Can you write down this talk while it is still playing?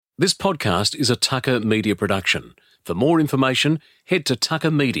This podcast is a Tucker Media production. For more information, head to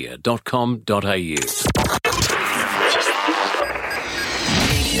tuckermedia.com.au.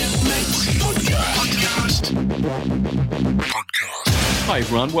 Hi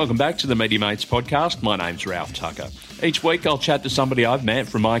everyone, welcome back to the Media Mates podcast. My name's Ralph Tucker. Each week I'll chat to somebody I've met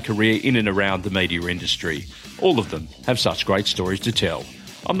from my career in and around the media industry. All of them have such great stories to tell.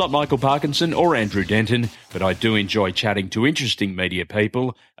 I'm not Michael Parkinson or Andrew Denton, but I do enjoy chatting to interesting media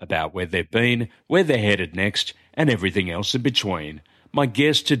people about where they've been, where they're headed next, and everything else in between. My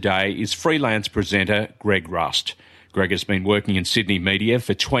guest today is freelance presenter Greg Rust. Greg has been working in Sydney media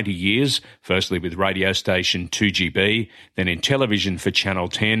for 20 years, firstly with radio station 2GB, then in television for Channel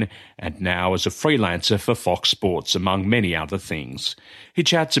 10, and now as a freelancer for Fox Sports, among many other things. He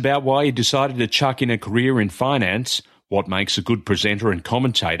chats about why he decided to chuck in a career in finance, what makes a good presenter and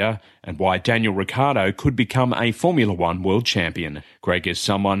commentator, and why Daniel Ricciardo could become a Formula One world champion. Greg is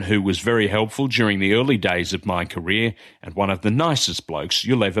someone who was very helpful during the early days of my career and one of the nicest blokes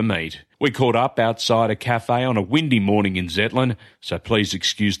you'll ever meet. We caught up outside a cafe on a windy morning in Zetland, so please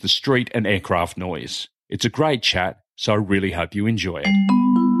excuse the street and aircraft noise. It's a great chat, so I really hope you enjoy it.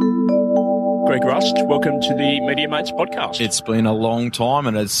 Greg Rust, welcome to the Media Mates podcast. It's been a long time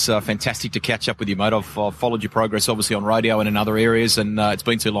and it's fantastic to catch up with you, mate. I've followed your progress obviously on radio and in other areas, and it's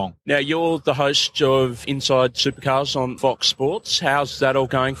been too long. Now, you're the host of Inside Supercars on Fox Sports. How's that all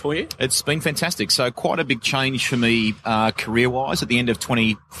going for you? It's been fantastic. So quite a big change for me career-wise at the end of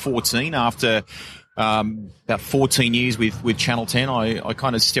 2014 after about 14 years with Channel 10. I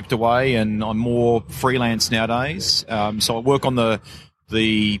kind of stepped away and I'm more freelance nowadays. So I work on the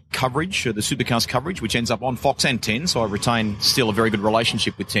coverage, the Supercars coverage, which ends up on Fox and 10, so I retain still a very good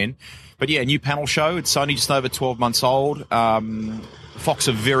relationship with 10. But yeah, new panel show. It's only just over 12 months old. Fox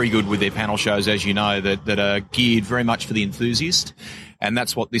are very good with their panel shows, as you know, that are geared very much for the enthusiast, and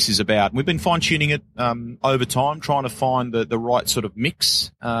that's what this is about. We've been fine-tuning it over time, trying to find the right sort of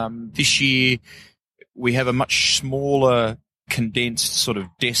mix. This year, we have a much smaller condensed sort of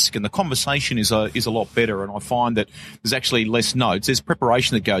desk, and the conversation is a lot better, and I find that there's actually less notes. There's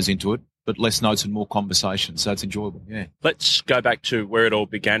preparation that goes into it, but less notes and more conversation, so it's enjoyable, yeah. Let's go back to where it all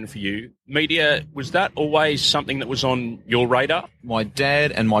began for you. Media, was that always something that was on your radar? My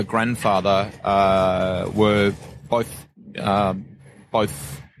dad and my grandfather were both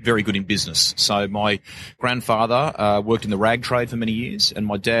very good in business. So my grandfather worked in the rag trade for many years, and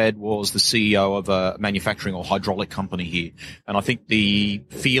my dad was the CEO of a manufacturing or hydraulic company here. And I think the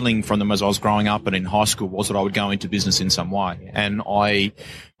feeling from them as I was growing up and in high school was that I would go into business in some way. And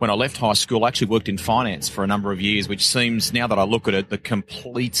when I left high school, I actually worked in finance for a number of years, which seems, now that I look at it, the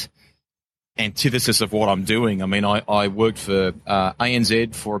complete antithesis of what I'm doing. I mean, I worked for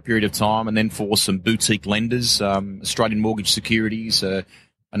ANZ for a period of time, and then for some boutique lenders, Australian Mortgage Securities,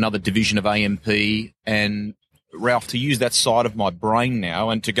 another division of AMP, and Ralph, to use that side of my brain now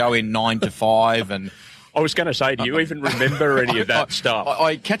and to go in 9 to 5 and... I was going to say, do you even remember any of that stuff?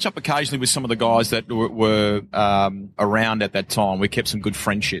 I catch up occasionally with some of the guys that were around at that time. We kept some good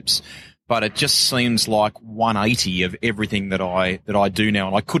friendships, but it just seems like 180 of everything that I do now,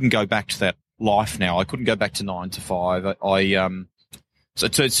 and I couldn't go back to that life now. I couldn't go back to 9 to 5. So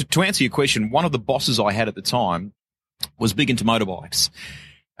to answer your question, one of the bosses I had at the time was big into motorbikes.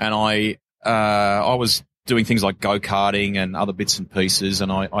 And I was doing things like go-karting and other bits and pieces,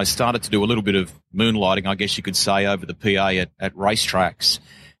 and I started to do a little bit of moonlighting, I guess you could say, over the PA at racetracks.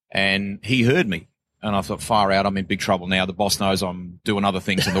 And he heard me, and I thought, far out, I'm in big trouble now. The boss knows I'm doing other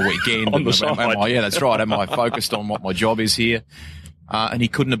things on the weekend. On the side. Yeah, that's right. Am I focused on what my job is here? And he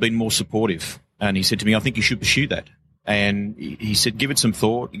couldn't have been more supportive. And he said to me, I think you should pursue that. And he said, give it some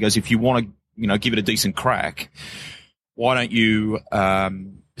thought. He goes, if you want to, give it a decent crack, why don't you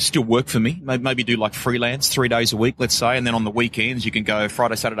still work for me? Maybe do like freelance 3 days a week, let's say, and then on the weekends you can go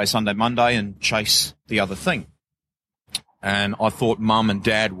Friday, Saturday, Sunday, Monday and chase the other thing. And I thought Mum and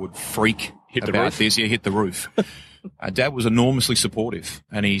Dad would freak about this. Yeah, hit the roof. Dad was enormously supportive,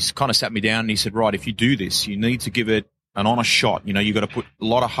 and he's kind of sat me down and he said, right, if you do this, you need to give it an honest shot. You've got to put a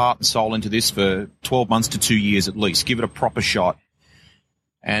lot of heart and soul into this for 12 months to 2 years at least. Give it a proper shot.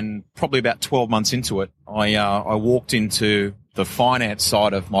 And probably about 12 months into it, I walked into the finance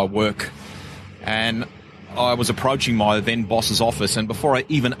side of my work, and I was approaching my then boss's office, and before I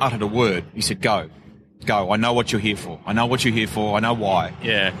even uttered a word, he said, go. I know what you're here for. I know why.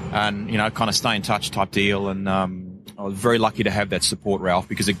 Yeah. And, kind of stay in touch type deal. And I was very lucky to have that support, Ralph,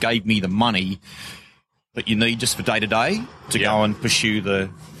 because it gave me the money that you need just for day to day to go and pursue the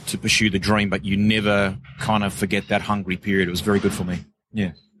dream. But you never kind of forget that hungry period. It was very good for me.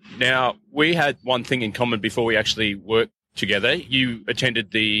 Yeah. Now, we had one thing in common before we actually worked together. You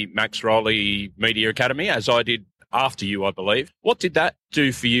attended the Max Rowley Media Academy, as I did after you, I believe. What did that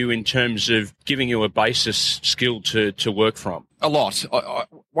do for you in terms of giving you a basis skill to work from? A lot.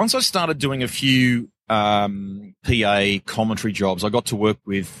 Once I started doing a few PA commentary jobs, I got to work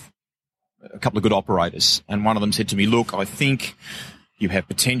with a couple of good operators, and one of them said to me, look, I think you have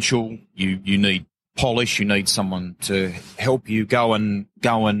potential, you need polish, you need someone to help you go and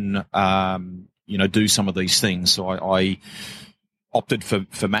do some of these things. So I opted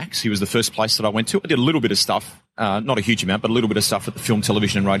for Max. He was the first place that I went to. I did a little bit of stuff, not a huge amount, but a little bit of stuff at the Film,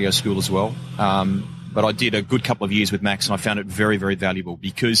 Television and Radio School as well. But I did a good couple of years with Max, and I found it very, very valuable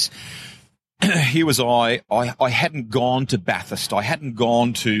because here was I hadn't gone to Bathurst. I hadn't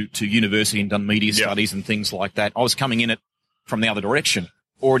gone to university and done media studies and things like that. I was coming in it from the other direction,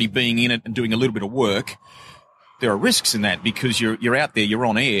 already being in it and doing a little bit of work. There are risks in that because you're out there, you're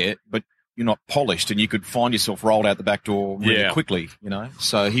on air, but you're not polished, and you could find yourself rolled out the back door really quickly,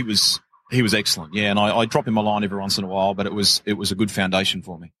 So he was excellent, and I drop him a line every once in a while, but it was a good foundation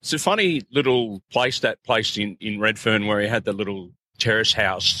for me. It's a funny little place, that place in Redfern, where he had the little terrace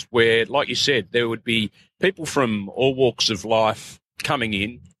house where, like you said, there would be people from all walks of life coming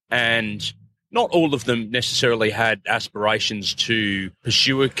in, and not all of them necessarily had aspirations to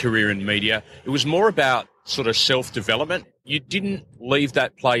pursue a career in media. It was more about sort of self-development. You didn't leave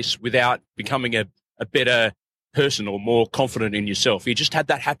that place without becoming a better person or more confident in yourself. You just had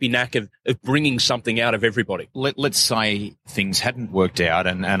that happy knack of bringing something out of everybody. Let's say things hadn't worked out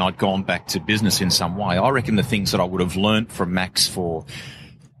and I'd gone back to business in some way. I reckon the things that I would have learnt from Max for,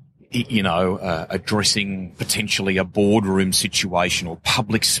 addressing potentially a boardroom situation or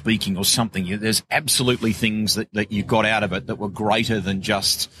public speaking or something, there's absolutely things that you got out of it that were greater than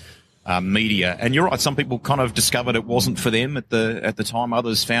just media. And you're right, some people kind of discovered it wasn't for them at the time.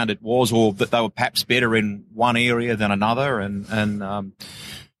 Others found it was, or that they were perhaps better in one area than another.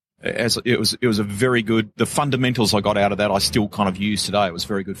 As it was a very good, the fundamentals I got out of that I still kind of use today. It was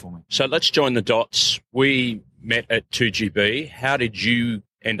very good for me. So let's join the dots. We met at 2GB. How did you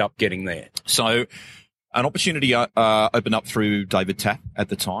end up getting there? So an opportunity opened up through David Tapp at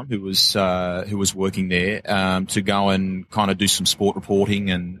the time, who was working there, to go and kind of do some sport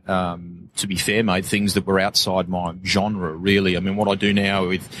reporting and, to be fair, made things that were outside my genre, really. I mean, what I do now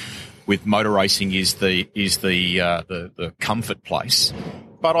with motor racing is the comfort place.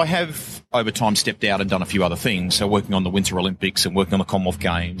 But I have, over time, stepped out and done a few other things. So working on the Winter Olympics and working on the Commonwealth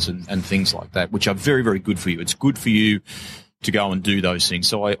Games and things like that, which are very, very good for you. It's good for you to go and do those things.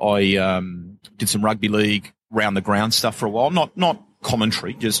 So I did some rugby league, round the ground stuff for a while, not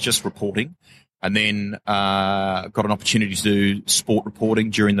commentary, just reporting. And then got an opportunity to do sport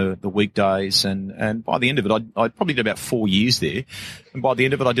reporting during the weekdays. And by the end of it, I probably did about 4 years there. And by the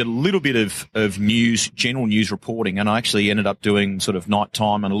end of it, I did a little bit of news, general news reporting. And I actually ended up doing sort of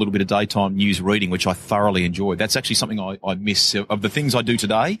nighttime and a little bit of daytime news reading, which I thoroughly enjoyed. That's actually something I miss. Of the things I do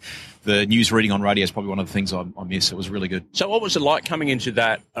today, the news reading on radio is probably one of the things I miss. It was really good. So what was it like coming into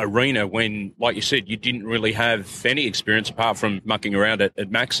that arena when, like you said, you didn't really have any experience apart from mucking around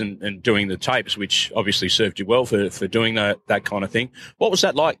at Max and doing the tapes, which obviously served you well for doing that kind of thing? What was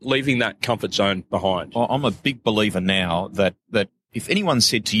that like, leaving that comfort zone behind? I'm a big believer now that if anyone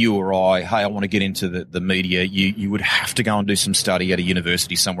said to you or I, hey, I want to get into the media, you would have to go and do some study at a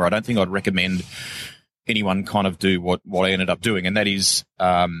university somewhere. I don't think I'd recommend anyone kind of do what I ended up doing, and that is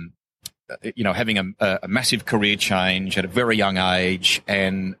having a massive career change at a very young age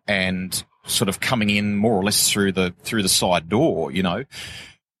and sort of coming in more or less through the side door,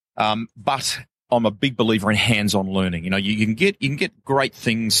 but I'm a big believer in hands-on learning. You can get great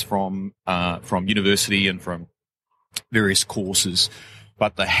things from university and from various courses,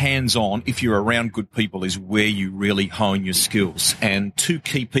 but the hands-on, if you're around good people, is where you really hone your skills. And two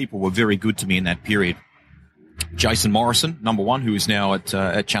key people were very good to me in that period. Jason Morrison, number one, who is now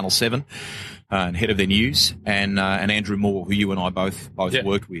at Channel 7 and head of their news, and Andrew Moore, who you and I both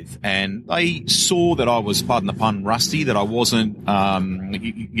worked with. And they saw that I was, pardon the pun, rusty, that I wasn't, I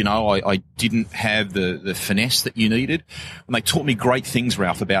didn't have the finesse that you needed. And they taught me great things,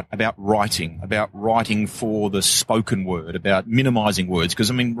 Ralph, about writing for the spoken word, about minimizing words. Because,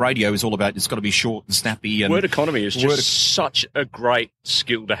 radio is all about, it's got to be short and snappy. And word economy is just such a great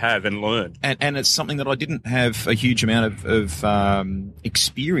skill to have and learn. And it's something that I didn't have a huge amount of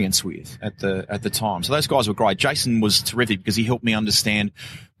experience with at the time. So those guys were great. Jason was terrific because he helped me understand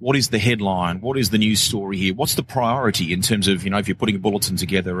what is the headline, what is the news story here, what's the priority in terms of, if you're putting a bulletin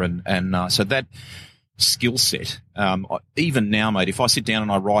together, and so that skill set. Even now, mate, if I sit down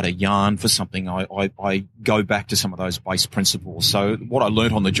and I write a yarn for something, I go back to some of those base principles. So what I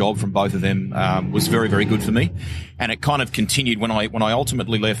learnt on the job from both of them was very, very good for me, and it kind of continued when I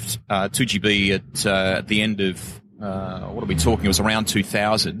ultimately left 2GB at the end of what are we talking? It was around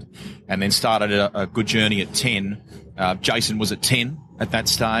 2000, and then started a good journey at 10. Jason was at 10 at that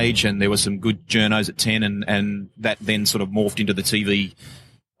stage, and there were some good journos at 10, and that then sort of morphed into the TV.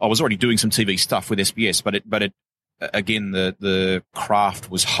 I was already doing some TV stuff with SBS, but it again, the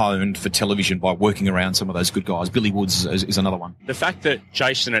craft was honed for television by working around some of those good guys. Billy Woods is another one. The fact that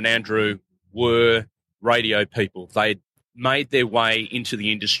Jason and Andrew were radio people, they'd made their way into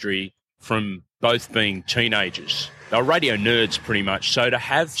the industry from both being teenagers. They were radio nerds pretty much. So to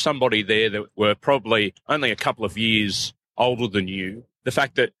have somebody there that were probably only a couple of years older than you, the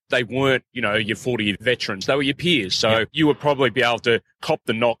fact that they weren't, your 40-year veterans, they were your peers. So you would probably be able to cop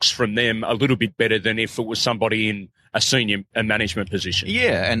the knocks from them a little bit better than if it was somebody in a senior and management position.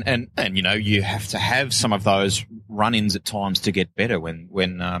 Yeah, and you have to have some of those run-ins at times to get better when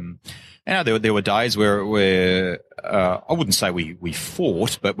there were days where I wouldn't say we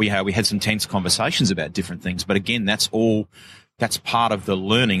fought, but we had some tense conversations about different things. But again, that's part of the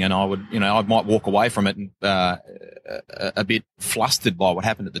learning, and I might walk away from it and, a bit flustered by what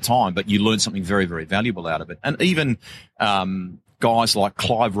happened at the time, but you learn something very, very valuable out of it. And even guys like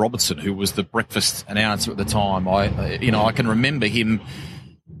Clive Robertson, who was the breakfast announcer at the time, I can remember him.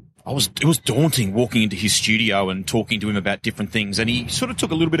 It was daunting walking into his studio and talking to him about different things, and he sort of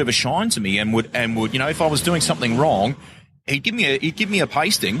took a little bit of a shine to me, and would if I was doing something wrong, he'd give me a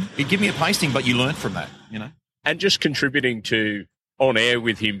pasting, but you learnt from that, And just contributing to On Air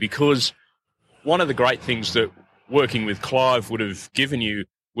with him, because one of the great things that working with Clive would have given you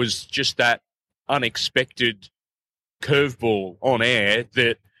was just that unexpected curveball on air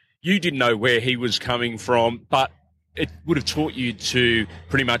that you didn't know where he was coming from, but it would have taught you to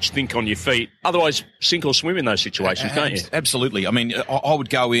pretty much think on your feet. Otherwise, sink or swim in those situations, don't you? Absolutely. I mean, I would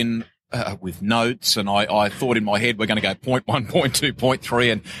go in with notes, and I thought in my head we're going to go point 1, point 2, point 3,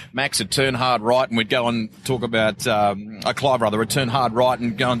 and Max would turn hard right, and we'd go and talk about Clive would turn hard right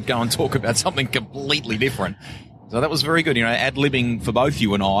and go and talk about something completely different. So that was very good. Ad-libbing for both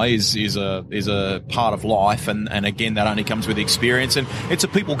you and I is a part of life, and again, that only comes with experience, and it's a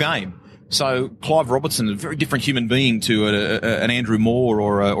people game. So Clive Robertson is a very different human being to an Andrew Moore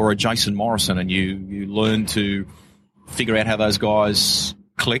or a Jason Morrison, and you learn to figure out how those guys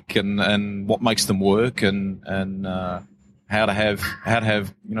click and what makes them work, and how to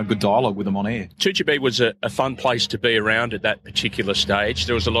have good dialogue with them on air. 2GB was a fun place to be around at that particular stage.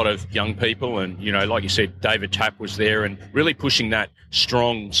 There was a lot of young people, and like you said, David Tapp was there and really pushing that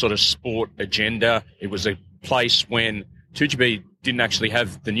strong sort of sport agenda. It was a place when 2GB didn't actually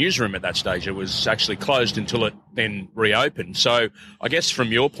have the newsroom at that stage. It was actually closed until it then reopened. So I guess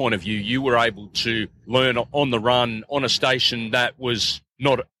from your point of view, you were able to learn on the run on a station that was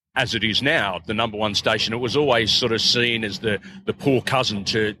not as it is now, the number one station. It was always sort of seen as the poor cousin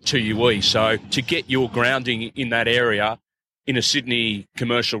to UE. So to get your grounding in that area in a Sydney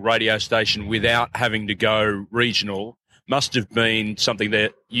commercial radio station without having to go regional must have been something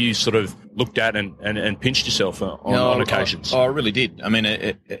that you sort of looked at and pinched yourself on occasions. I really did. I mean,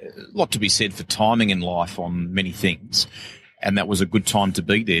 a lot to be said for timing in life on many things. And that was a good time to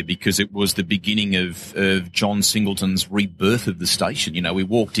be there because it was the beginning of John Singleton's rebirth of the station. We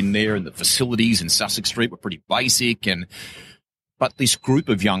walked in there and the facilities in Sussex Street were pretty basic, but this group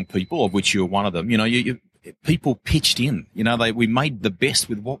of young people, of which you were one of them, people pitched in. We made the best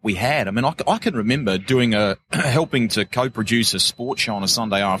with what we had. I mean, I can remember doing helping to co-produce a sports show on a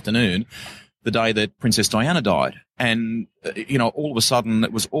Sunday afternoon the day that Princess Diana died. And, all of a sudden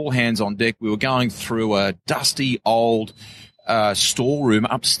it was all hands on deck. We were going through a dusty old storeroom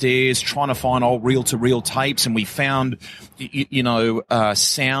upstairs trying to find old reel-to-reel tapes, and we found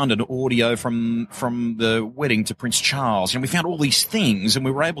sound and audio from the wedding to Prince Charles, and we found all these things, and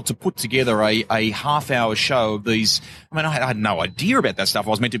we were able to put together a half-hour show of these. I mean, I had no idea about that stuff. I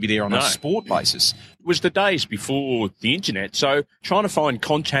was meant to be there on a sport basis. It was the days before the internet, so trying to find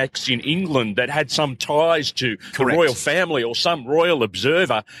contacts in England that had some ties to the royal family or some royal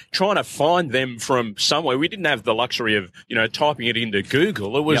observer, trying to find them from somewhere. We didn't have the luxury of, typing it into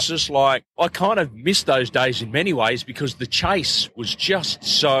Google. It was just like, I kind of missed those days in many ways because the chase was just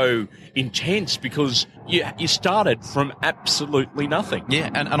so intense because you started from absolutely nothing.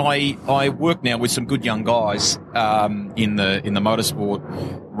 Yeah, and I work now with some good young guys in the motorsport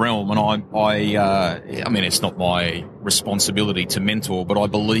realm, and I mean, it's not my responsibility to mentor, but I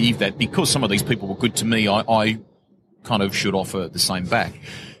believe that because some of these people were good to me, I kind of should offer the same back.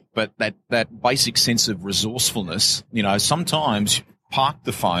 but that basic sense of resourcefulness, sometimes park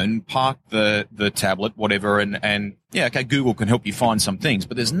the phone, park the tablet, whatever, and yeah, okay, Google can help you find some things,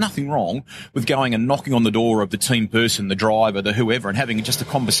 but there's nothing wrong with going and knocking on the door of the team person, the driver, the whoever, and having just a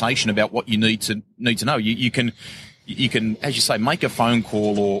conversation about what you need to know. You can, as you say, make a phone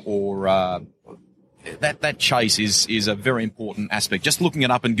call or that chase is a very important aspect. Just looking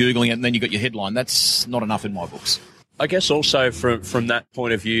it up and Googling it and then you got your headline, that's not enough in my books. I guess also from that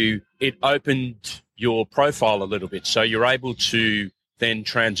point of view, it opened your profile a little bit. So you're able to then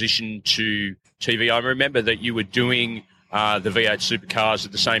transition to TV. I remember that you were doing the V8 supercars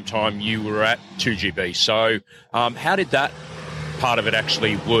at the same time you were at 2GB. So how did that part of it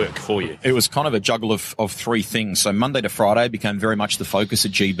actually work for you? It was kind of a juggle of three things. So Monday to Friday became very much the focus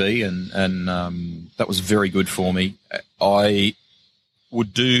at GB, and that was very good for me. I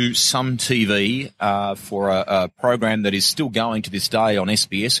would do some TV for a program that is still going to this day on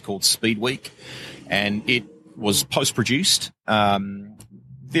SBS called Speed Week, and it was post-produced.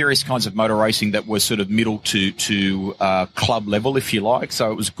 Various kinds of motor racing that were sort of middle to club level, if you like.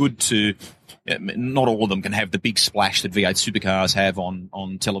 So it was good to. Not all of them can have the big splash that V8 supercars have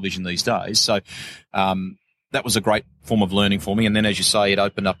on television these days. So that was a great form of learning for me. And then, as you say, it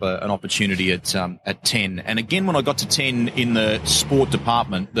opened up an opportunity at 10. And again, when I got to 10 in the sport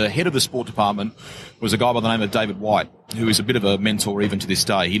department, the head of the sport department was a guy by the name of David White, who is a bit of a mentor even to this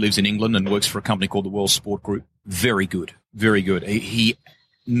day. He lives in England and works for a company called the World Sport Group. Very good, very good. He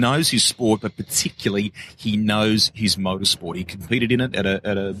knows his sport, but particularly he knows his motorsport. He competed in it at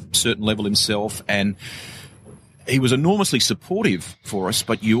a certain level himself, and he was enormously supportive for us.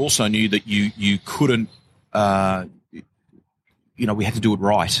 But you also knew that you couldn't, we had to do it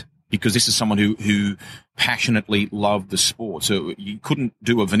right, because this is someone who passionately loved the sport. So you couldn't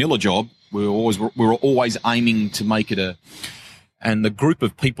do a vanilla job. We were always aiming to make it And the group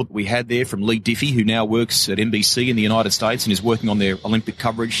of people that we had there, from Lee Diffie, who now works at NBC in the United States and is working on their Olympic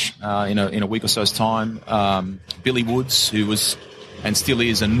coverage in a week or so's time. Billy Woods, who was and still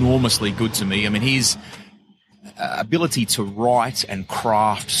is enormously good to me. I mean, his ability to write and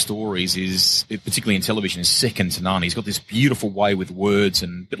craft stories is, particularly in television, is second to none. He's got this beautiful way with words,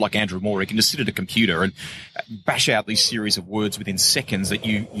 and a bit like Andrew Moore, he can just sit at a computer and bash out these series of words within seconds that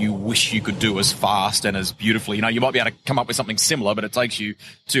you wish you could do as fast and as beautifully. You might be able to come up with something similar, but it takes you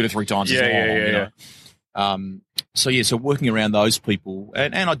 2 to 3 times as long. So working around those people,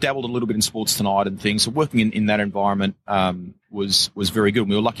 and I dabbled a little bit in Sports Tonight and things. So working in that environment was very good.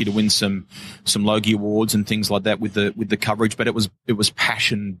 We were lucky to win some Logie Awards and things like that with the coverage, but it was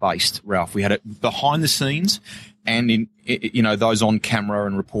passion based, Ralph. We had it behind the scenes and in those on camera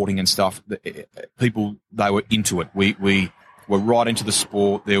and reporting and stuff. People, they were into it. We were right into the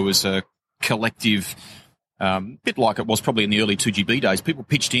sport. There was a collective. Bit like it was probably in the early 2GB days. People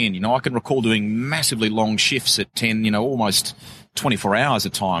pitched in. I can recall doing massively long shifts at 10, almost 24 hours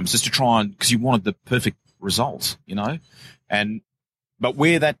at times, just to try because you wanted the perfect result, But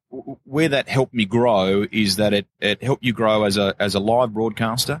where that helped me grow is that it helped you grow as a live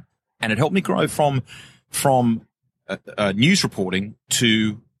broadcaster, and it helped me grow from news reporting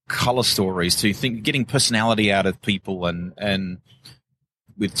to colour stories, to getting personality out of people and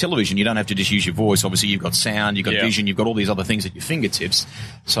with television, you don't have to just use your voice. Obviously, you've got sound, you've got vision, you've got all these other things at your fingertips.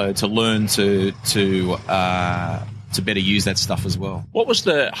 So to learn to better use that stuff as well. What was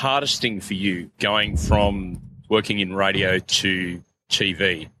the hardest thing for you going from working in radio to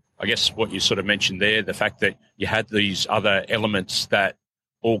TV? I guess what you sort of mentioned there, the fact that you had these other elements that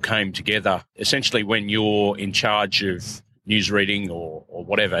all came together. Essentially, when you're in charge of news reading or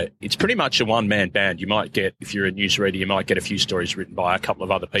whatever, it's pretty much a one-man band. You might get, if you're a newsreader, you might get a few stories written by a couple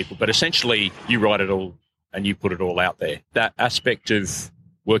of other people, but essentially you write it all and you put it all out there. That aspect of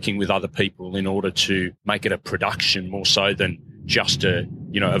working with other people in order to make it a production more so than just a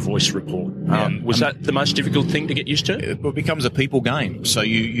voice report. Was that the most difficult thing to get used to? It becomes a people game. So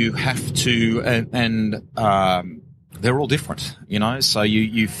you have to, and they're all different, so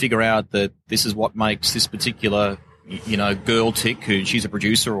you figure out that this is what makes this particular girl tick, who she's a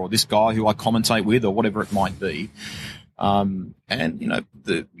producer, or this guy who I commentate with, or whatever it might be.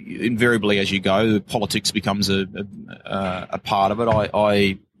 Invariably as you go, politics becomes a part of it.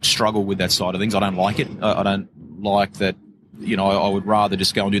 I struggle with that side of things. I don't like it. I don't like that. I would rather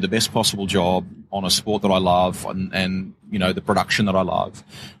just go and do the best possible job on a sport that I love and the production that I love,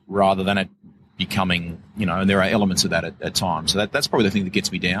 rather than it becoming, and there are elements of that at times. So that's probably the thing that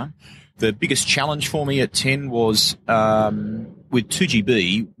gets me down. The biggest challenge for me at 10 was with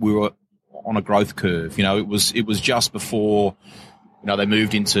 2GB, we were on a growth curve. It was just before they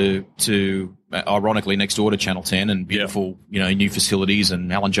moved into ironically next door to Channel 10 and beautiful, new facilities,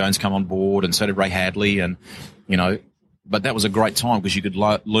 and Alan Jones come on board, and so did Ray Hadley, and, but that was a great time because you could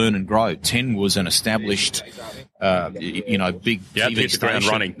learn and grow. 10 was an established, big TV hit the ground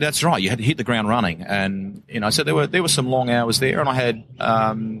running. That's right. You had to hit the ground running. And, so there were some long hours there, and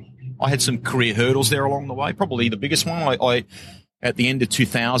I had some career hurdles there along the way. Probably the biggest one, I at the end of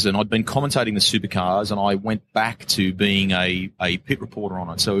 2000, I'd been commentating the supercars, and I went back to being a pit reporter on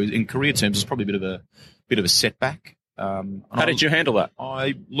it. So in career terms, it's probably a bit of a setback. How did you handle that?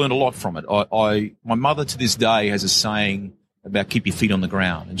 I learned a lot from it. My mother to this day has a saying about keep your feet on the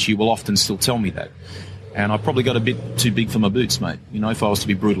ground, and she will often still tell me that. And I probably got a bit too big for my boots, mate. If I was to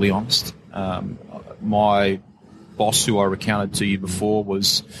be brutally honest. My boss, who I recounted to you before,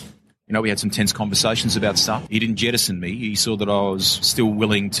 was... we had some tense conversations about stuff. He didn't jettison me. He saw that I was still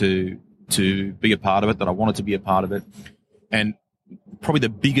willing to be a part of it, that I wanted to be a part of it. And probably the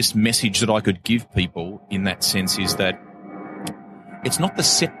biggest message that I could give people in that sense is that it's not the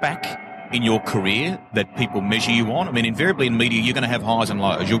setback in your career that people measure you on. I mean, invariably in media, you're going to have highs and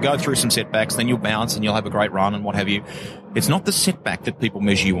lows. You'll go through some setbacks, then you'll bounce and you'll have a great run and what have you. It's not the setback that people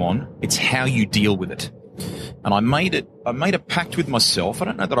measure you on. It's how you deal with it. And I made a pact with myself. I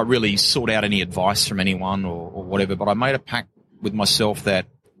don't know that I really sought out any advice from anyone or whatever, but I made a pact with myself that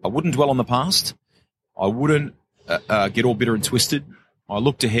I wouldn't dwell on the past. I wouldn't get all bitter and twisted. I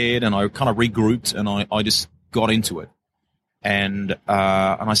looked ahead and I kind of regrouped, and I just got into it. And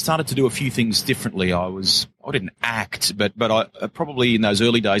I started to do a few things differently. I didn't act, but I probably in those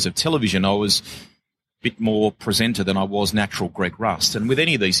early days of television, I was bit more presenter than I was natural Greg Rust. And with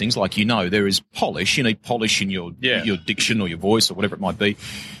any of these things, like there is polish. You need polish in your diction or your voice or whatever it might be.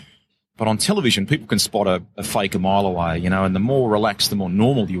 But on television, people can spot a fake a mile away, and the more relaxed, the more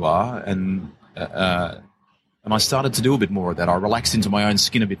normal you are. And I started to do a bit more of that. I relaxed into my own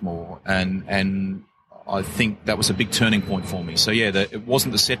skin a bit more. And I think that was a big turning point for me. So, it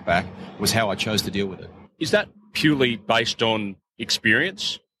wasn't the setback. It was how I chose to deal with it. Is that purely based on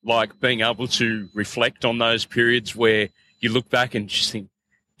experience? Like being able to reflect on those periods where you look back and just think,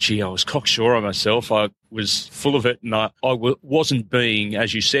 gee, I was cocksure of myself. I was full of it, and I wasn't being,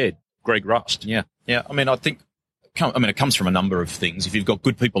 as you said, Greg Rust. Yeah. I mean, it comes from a number of things. If you've got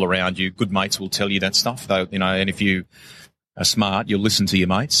good people around you, good mates will tell you that stuff. And if you are smart, you'll listen to your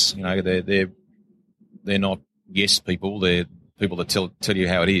mates. They're not yes people. They're people that tell you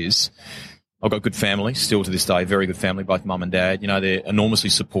how it is. I've got good family, still to this day, very good family, both mum and dad. They're enormously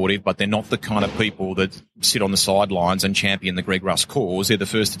supportive, but they're not the kind of people that sit on the sidelines and champion the Greg Rust cause. They're the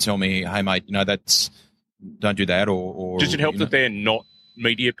first to tell me, hey, mate, don't do that. Or does it help that they're not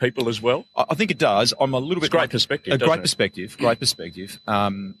media people as well? I think it does. I'm a little bit... Great perspective, Great perspective.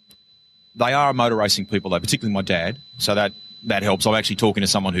 They are motor racing people, though, particularly my dad, so that helps. I'm actually talking to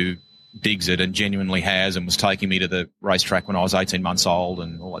someone who digs it and genuinely has and was taking me to the racetrack when I was 18 months old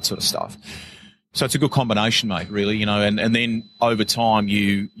and all that sort of stuff. So it's a good combination, mate, really, and then over time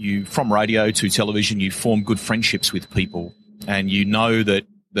you from radio to television, you form good friendships with people, and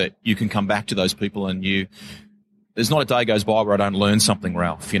that you can come back to those people, and there's not a day goes by where I don't learn something,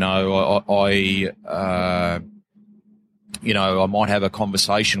 Ralph. I might have a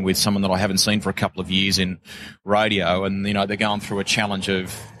conversation with someone that I haven't seen for a couple of years in radio, and, they're going through a challenge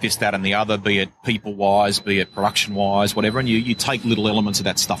of this, that, and the other, be it people-wise, be it production-wise, whatever, and you take little elements of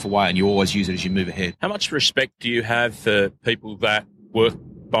that stuff away, and you always use it as you move ahead. How much respect do you have for people that work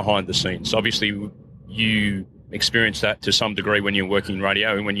behind the scenes? Obviously, you experience that to some degree when you're working in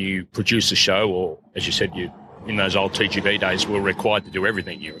radio and when you produce a show, or, as you said, in those old TGV days, were required to do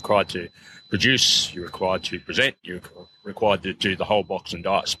everything. You're required to produce, you're required to present, you're required to do the whole box and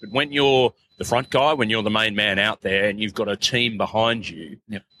dice. But when you're the front guy, when you're the main man out there and you've got a team behind you,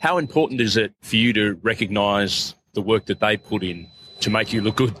 How important is it for you to recognise the work that they put in to make you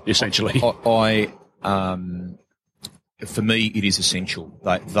look good, essentially? For me, it is essential.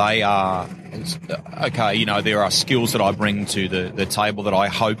 They are, okay, there are skills that I bring to the table that I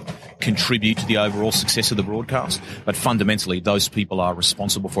hope contribute to the overall success of the broadcast, but fundamentally, those people are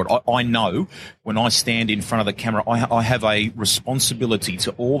responsible for it. I know when I stand in front of the camera, I have a responsibility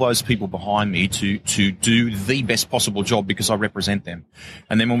to all those people behind me to do the best possible job because I represent them.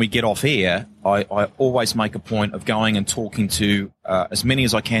 And then when we get off air, I always make a point of going and talking to as many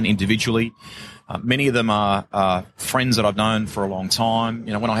as I can individually. Many of them are friends that I've known for a long time.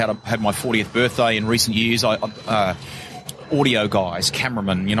 When I had my 40th birthday in recent years, audio guys,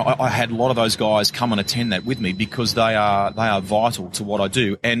 cameramen, I had a lot of those guys come and attend that with me because they are vital to what I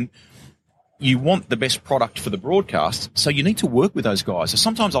do. And you want the best product for the broadcast, so you need to work with those guys. So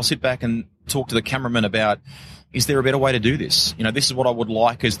sometimes I'll sit back and talk to the cameraman about, is there a better way to do this? You know, this is what I would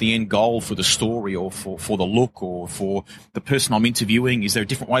like as the end goal for the story or for the look or for the person I'm interviewing. Is there a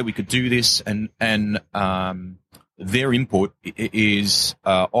different way we could do this? And their input is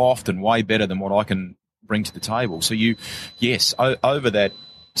often way better than what I can bring to the table. So over that,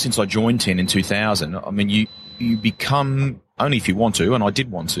 since I joined 10 in 2000, I mean, you become, only if you want to, and I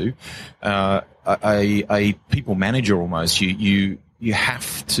did want to, a people manager almost. You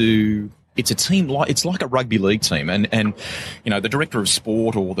have to. It's a team it's like a rugby league team, and you know, the director of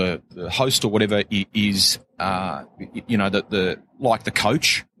sport or the host or whatever is you know, the like the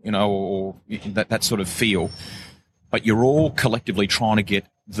coach, you know, or that sort of feel. But you're all collectively trying to get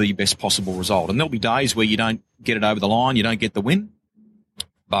the best possible result, and there'll be days where you don't get it over the line, you don't get the win,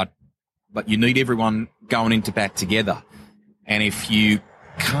 but you need everyone going into bat together. And if you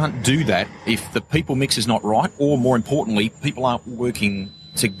can't do that, if the people mix is not right, or more importantly, people aren't working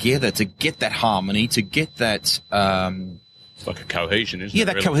together to get that harmony, to get that it's like a cohesion, isn't it? Yeah,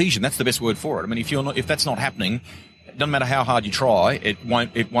 that really? Cohesion, that's the best word for it. I mean, if that's not happening, it doesn't matter how hard you try, it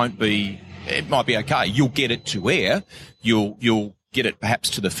might be okay. You'll get it to air, you'll get it perhaps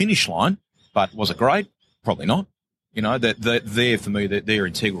to the finish line, but was it great? Probably not. You know, that they're, for me, they're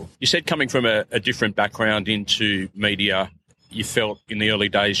integral. You said coming from a different background into media, you felt in the early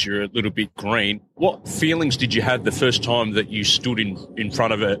days you're a little bit green. What feelings did you have the first time that you stood in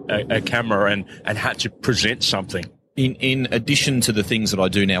front of a camera and had to present something? In addition to the things that I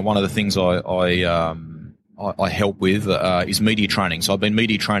do now, one of the things I help with is media training. So I've been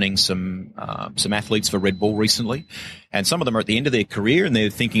media training some athletes for Red Bull recently, and some of them are at the end of their career and they're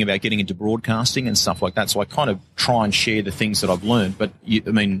thinking about getting into broadcasting and stuff like that. So I kind of try and share the things that I've learned. But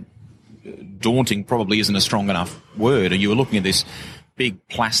daunting probably isn't a strong enough word. You were looking at this big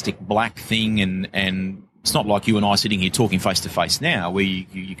plastic black thing, and it's not like you and I sitting here talking face to face now, where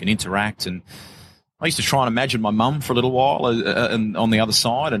you can interact. And I used to try and imagine my mum for a little while and on the other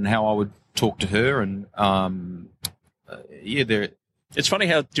side, and how I would talk to her. And it's funny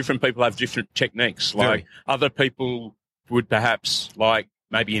how different people have different techniques. Like other people would perhaps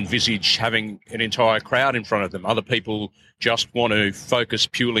maybe envisage having an entire crowd in front of them. Other people just want to focus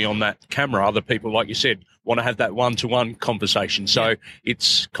purely on that camera. Other people, like you said, want to have that one-to-one conversation. So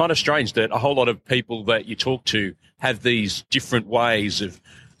it's kind of strange that a whole lot of people that you talk to have these different ways of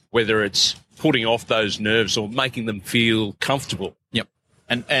whether it's putting off those nerves or making them feel comfortable. Yep.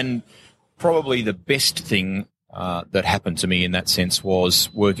 And probably the best thing that happened to me in that sense was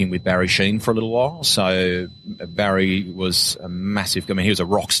working with Barry Sheen for a little while. So Barry was a massive, he was a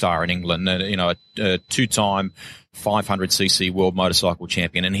rock star in England, a two-time 500cc world motorcycle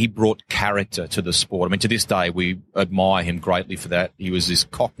champion, and he brought character to the sport. I mean, to this day, we admire him greatly for that. He was this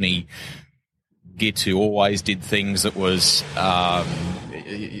Cockney git who always did things that was,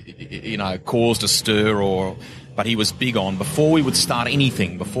 caused a stir, but he was big on, before we would start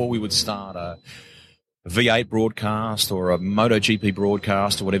anything, before we would start a V8 broadcast or a MotoGP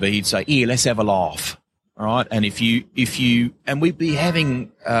broadcast or whatever, he'd say, "Here, let's have a laugh." All right. And and we'd be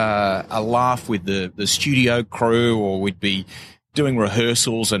having a laugh with the studio crew, or we'd be doing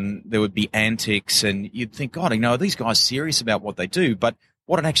rehearsals and there would be antics, and you'd think, God, are these guys serious about what they do? But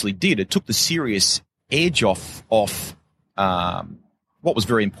what it actually did, it took the serious edge off what was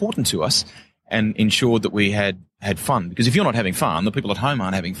very important to us, and ensured that we had fun. Because if you're not having fun, the people at home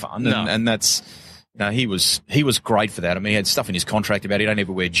aren't having fun. No. And that's, he was great for that. I mean, he had stuff in his contract about he don't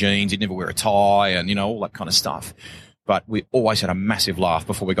ever wear jeans, he'd never wear a tie, and, all that kind of stuff. But we always had a massive laugh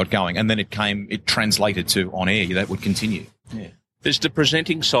before we got going. And then it translated to on air. That would continue. Yeah. There's the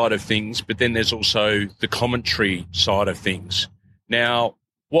presenting side of things, but then there's also the commentary side of things. Now,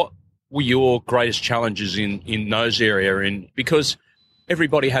 what were your greatest challenges in those areas? Because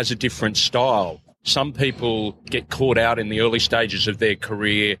everybody has a different style. Some people get caught out in the early stages of their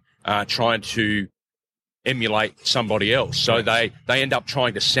career trying to emulate somebody else. So they end up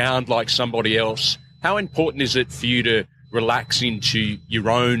trying to sound like somebody else. How important is it for you to relax into your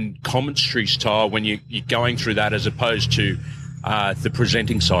own commentary style when you're going through that, as opposed to the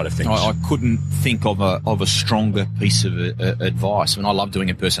presenting side of things? I couldn't think of a stronger piece of advice. I mean, I love doing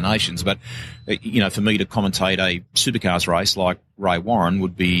impersonations, but for me to commentate a supercars race like Ray Warren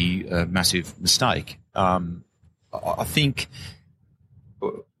would be a massive mistake. I think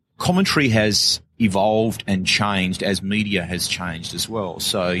commentary has evolved and changed as media has changed as well.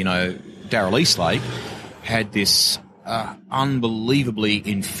 So, Darrell Eastlake had this unbelievably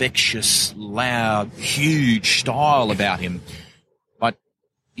infectious, loud, huge style about him. But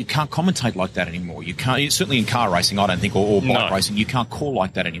you can't commentate like that anymore. You can't, certainly in car racing, I don't think, or bike racing, you can't call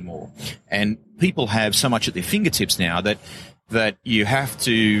like that anymore. And people have so much at their fingertips now that you have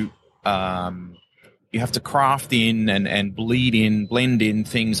to craft in and blend in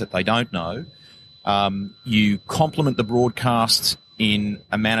things that they don't know. You complement the broadcast in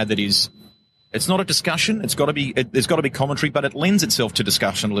a manner that is, it's not a discussion. There's got to be commentary, but it lends itself to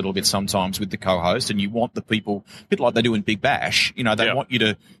discussion a little bit sometimes with the co-host. And you want the people, a bit like they do in Big Bash, they want you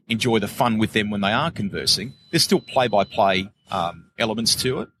to enjoy the fun with them when they are conversing. There's still play-by-play elements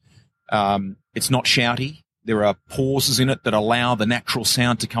to it. It's not shouty. There are pauses in it that allow the natural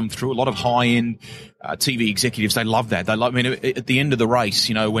sound to come through. A lot of high-end TV executives, they love that. At the end of the race,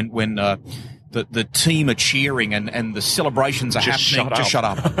 when the team are cheering and the celebrations are happening. Just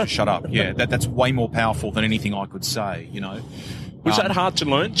shut up. Yeah, that's way more powerful than anything I could say, Was that hard to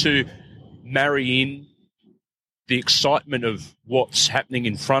learn, to marry in the excitement of what's happening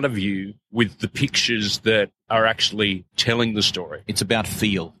in front of you with the pictures that are actually telling the story? It's about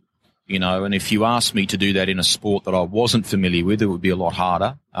feel, and if you asked me to do that in a sport that I wasn't familiar with, it would be a lot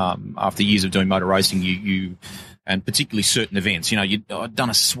harder. After years of doing motor racing, and particularly certain events. I'd done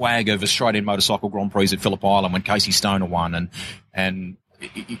a swag of Australian Motorcycle Grand Prix at Phillip Island when Casey Stoner won, and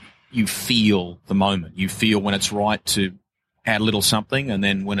you feel the moment. You feel when it's right to add a little something, and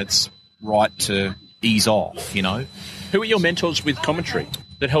then when it's right to ease off, Who are your mentors with commentary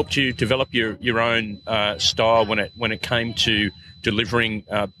that helped you develop your own style when it came to delivering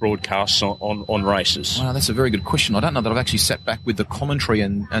broadcasts on races? Well, that's a very good question. I don't know that I've actually sat back with the commentary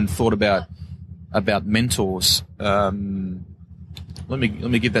and thought about mentors. Let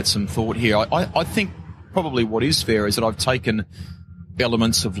me give that some thought here. I think probably what is fair is that I've taken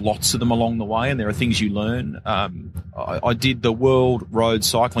elements of lots of them along the way, and there are things you learn. I did the World Road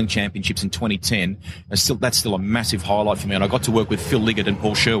Cycling Championships in 2010. That's still a massive highlight for me, and I got to work with Phil Liggett and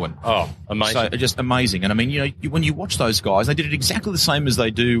Paul Sherwin. Oh, amazing. So just amazing. And I mean, when you watch those guys, they did it exactly the same as they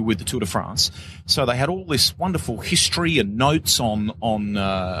do with the Tour de France. So they had all this wonderful history and notes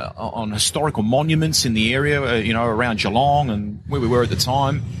on historical monuments in the area, around Geelong and where we were at the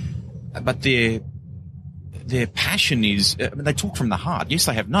time. But their passion is, they talk from the heart. Yes,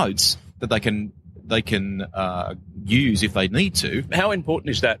 they have notes that they can use if they need to. How important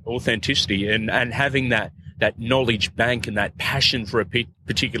is that authenticity and having that knowledge bank and that passion for a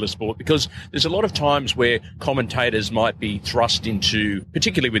particular sport? Because there's a lot of times where commentators might be thrust into,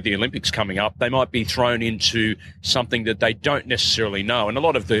 particularly with the Olympics coming up, they might be thrown into something that they don't necessarily know. And a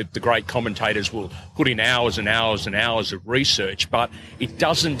lot of the great commentators will put in hours and hours and hours of research, but it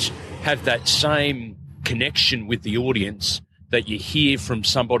doesn't have that same connection with the audience that you hear from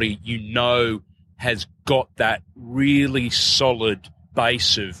somebody has got that really solid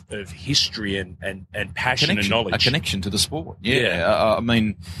base of history and passion and knowledge. A connection to the sport. Yeah. I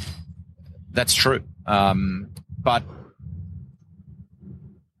mean, that's true. But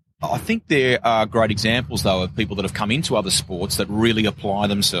I think there are great examples, though, of people that have come into other sports that really apply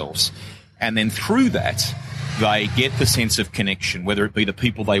themselves. And then through that, they get the sense of connection, whether it be the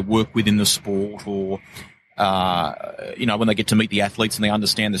people they work with in the sport or, when they get to meet the athletes and they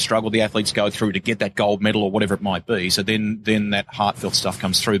understand the struggle the athletes go through to get that gold medal or whatever it might be. So then that heartfelt stuff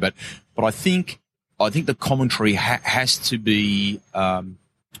comes through. But I think the commentary has to be,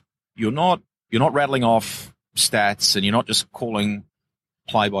 you're not rattling off stats and you're not just calling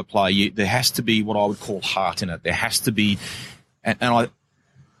play by play. There has to be what I would call heart in it. There has to be, and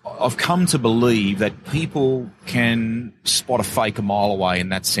I've come to believe that people can spot a fake a mile away in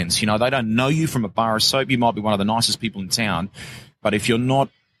that sense. They don't know you from a bar of soap. You might be one of the nicest people in town, but if you're not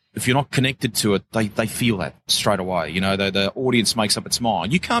connected to it, they feel that straight away. The audience makes up its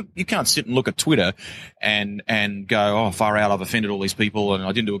mind. You can't sit and look at Twitter and go, oh, far out, I've offended all these people and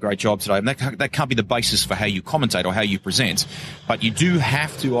I didn't do a great job today. And that can't be the basis for how you commentate or how you present. But you do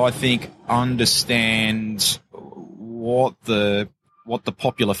have to, I think, understand what the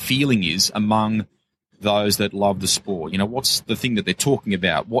popular feeling is among those that love the sport. What's the thing that they're talking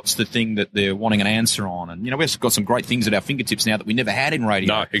about? What's the thing that they're wanting an answer on? And, we've got some great things at our fingertips now that we never had in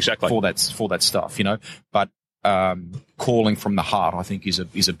radio. No, exactly. For that stuff, But, calling from the heart, I think, is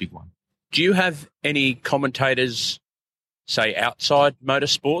a big one. Do you have any commentators, say, outside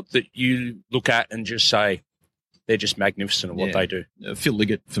motorsport that you look at and just say, they're just magnificent at what they do? Phil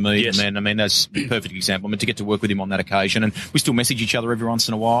Liggett for me, yes. And then, that's a perfect example. To get to work with him on that occasion, and we still message each other every once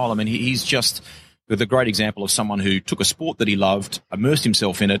in a while. He's just the great example of someone who took a sport that he loved, immersed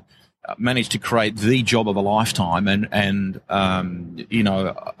himself in it, managed to create the job of a lifetime, and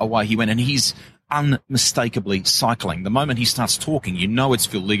away he went, and he's unmistakably cycling. The moment he starts talking, it's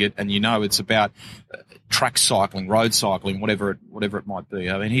Phil Liggett, and it's about track cycling, road cycling, whatever it might be.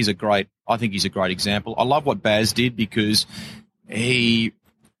 I think he's a great example. I love what Baz did because he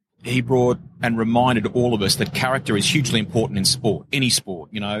brought and reminded all of us that character is hugely important in sport, any sport.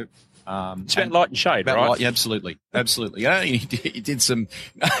 It's about light and shade, about right? Light, yeah, absolutely. Yeah, he did some.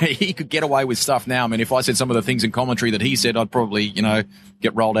 He could get away with stuff now. I mean, if I said some of the things in commentary that he said, I'd probably,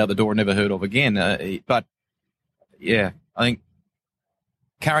 get rolled out the door and never heard of again. But yeah, I think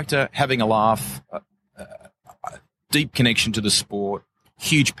character, having a laugh, deep connection to the sport,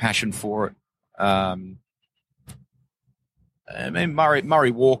 huge passion for it. I mean,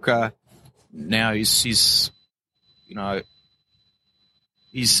 Murray Walker now he's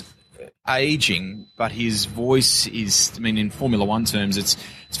aging, but his voice is, I mean, in Formula One terms, it's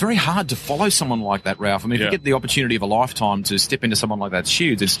very hard to follow someone like that, Ralph. I mean, if you get the opportunity of a lifetime to step into someone like that's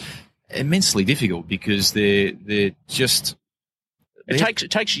shoes, it's immensely difficult because they're just...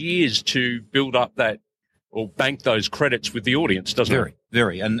 It takes years to build up that or bank those credits with the audience, doesn't it?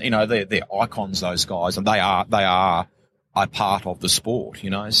 Very. And, they're icons, those guys, and they are a part of the sport,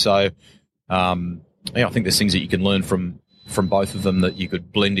 So, I think there's things that you can learn from both of them that you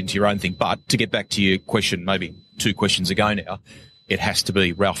could blend into your own thing. But to get back to your question, maybe 2 questions ago now, it has to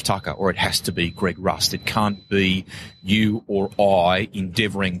be Ralph Tucker or it has to be Greg Rust. It can't be you or I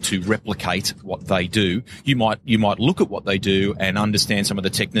endeavouring to replicate what they do. You might look at what they do and understand some of the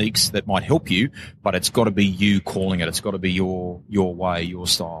techniques that might help you, but it's got to be you calling it. It's got to be your way, your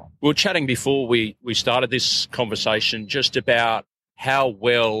style. We were chatting before we started this conversation just about how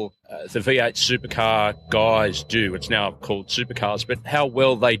well the V8 supercar guys do. It's now called supercars, but how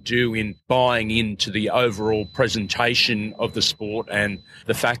well they do in buying into the overall presentation of the sport, and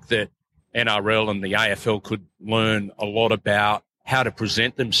the fact that NRL and the AFL could learn a lot about how to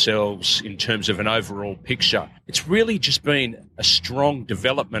present themselves in terms of an overall picture. It's really just been a strong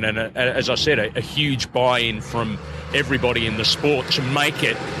development and, as I said, a huge buy-in from everybody in the sport to make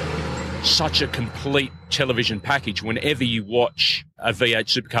it such a complete television package whenever you watch a V8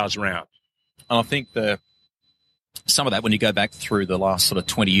 Supercars round. And I think some of that, when you go back through the last sort of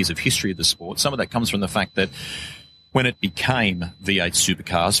 20 years of history of the sport, some of that comes from the fact that when it became V8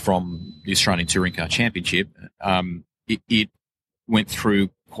 Supercars from the Australian Touring Car Championship, it went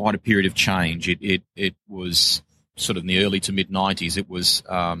through quite a period of change. It was sort of in the early to mid-90s. It was,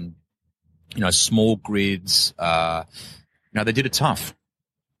 small grids. They did it tough.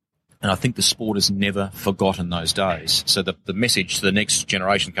 And I think the sport has never forgotten those days. So the message to the next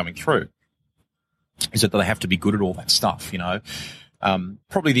generation coming through is that they have to be good at all that stuff,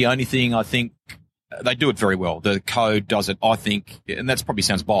 Probably the only thing I think they do it very well. The code does it, I think, and that probably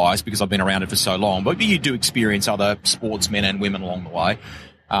sounds biased because I've been around it for so long, but you do experience other sportsmen and women along the way.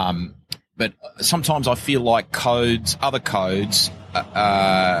 But sometimes I feel like other codes,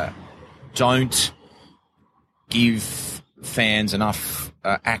 don't give fans enough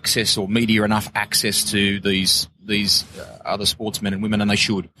access or media enough access to these other sportsmen and women, and they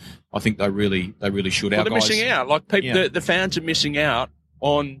should. I think they really should. Well, they're missing out. Like people, the fans are missing out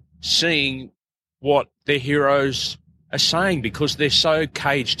on seeing what their heroes are saying because they're so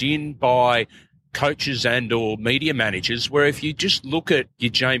caged in by coaches and or media managers. Where if you just look at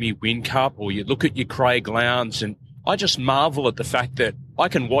your Jamie Whincup or you look at your Craig Lowndes, and I just marvel at the fact that I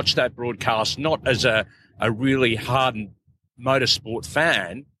can watch that broadcast not as a really hardened motorsport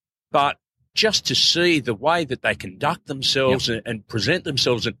fan, but just to see the way that they conduct themselves and present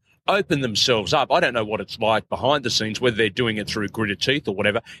themselves and open themselves up. I don't know what it's like behind the scenes, whether they're doing it through gritted teeth or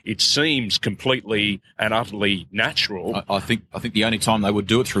whatever. It seems completely and utterly natural. I think the only time they would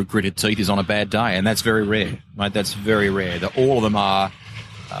do it through gritted teeth is on a bad day, and that's very rare, mate. That's very rare. All of them are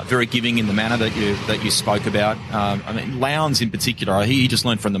very giving in the manner that you spoke about. I mean, Lowndes in particular, he just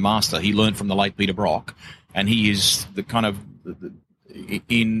learned from the master. He learned from the late Peter Brock, and he is the kind of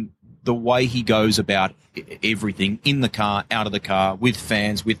in the way he goes about everything in the car, out of the car, with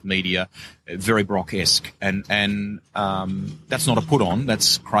fans, with media, very Brock-esque. And that's not a put on,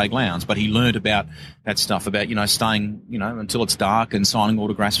 that's Craig Lowndes. But he learned about that stuff, about, staying, until it's dark and signing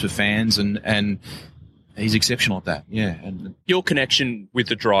autographs for fans, and he's exceptional at that, yeah. And your connection with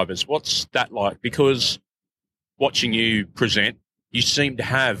the drivers, what's that like? Because watching you present, you seem to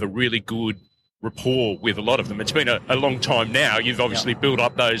have a really good rapport with a lot of them. It's been a long time now. You've obviously built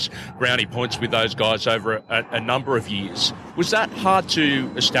up those brownie points with those guys over a number of years. Was that hard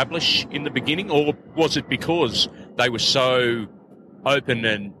to establish in the beginning, or was it because they were so open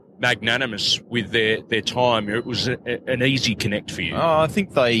and magnanimous with their time? It was an easy connect for you. I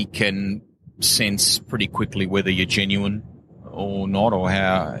think they can sense pretty quickly whether you're genuine or not, or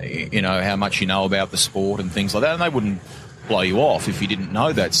how much you know about the sport and things like that. And they wouldn't blow you off if you didn't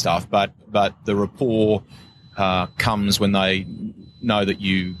know that stuff, but the rapport comes when they know that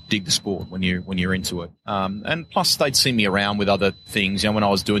you dig the sport, when you're into it. And plus they'd see me around with other things, when I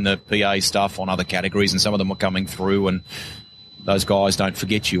was doing the PA stuff on other categories, and some of them were coming through, and those guys don't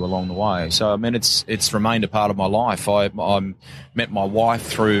forget you along the way. So, I mean, it's remained a part of my life. I met my wife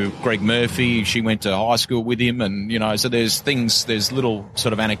through Greg Murphy. She went to high school with him, and, so there's little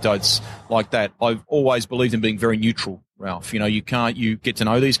sort of anecdotes like that. I've always believed in being very neutral, Ralph. You get to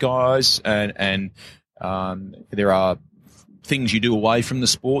know these guys, and there are things you do away from the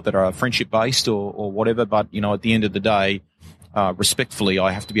sport that are friendship-based or whatever, but, at the end of the day, respectfully,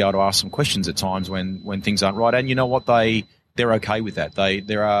 I have to be able to ask some questions at times when things aren't right. And you know what? They're okay with that.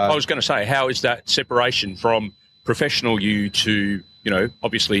 I was going to say, how is that separation from professional you to,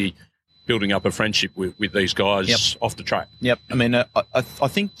 obviously building up a friendship with these guys off the track? Yep. I mean, I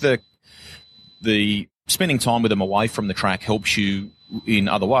think the spending time with them away from the track helps you in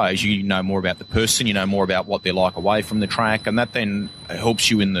other ways. You know more about the person, you know more about what they're like away from the track, and that then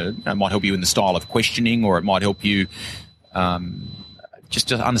helps you might help you in the style of questioning, or it might help you just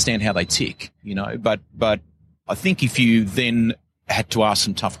to understand how they tick, But I think if you then had to ask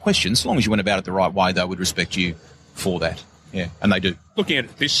some tough questions, as long as you went about it the right way, they would respect you for that. Yeah, and they do. Looking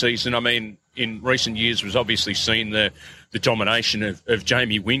at this season, I mean, in recent years, we've obviously seen the domination of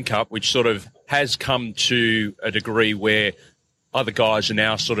Jamie Whincup, which sort of has come to a degree where other guys are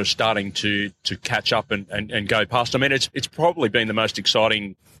now sort of starting to catch up and go past. I mean, it's probably been the most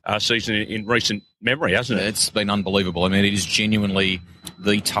exciting season in recent memory, hasn't it? It's been unbelievable. I mean, it is genuinely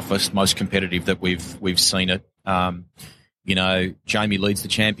the toughest, most competitive that we've seen it. Jamie leads the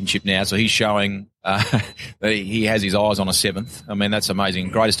championship now, so he's showing that he has his eyes on a seventh. I mean, that's amazing.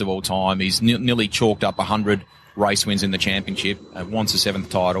 Greatest of all time. He's nearly chalked up 100 race wins in the championship, wants a seventh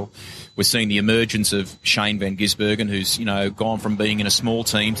title. We're seeing the emergence of Shane van Gisbergen, who's, gone from being in a small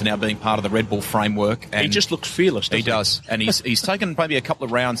team to now being part of the Red Bull framework. And he just looks fearless, doesn't he? He does. And he's taken maybe a couple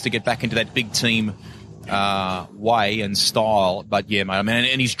of rounds to get back into that big team way and style. But yeah, mate, I mean,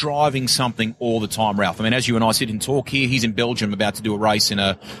 and he's driving something all the time, Ralph. I mean, as you and I sit and talk here, he's in Belgium about to do a race in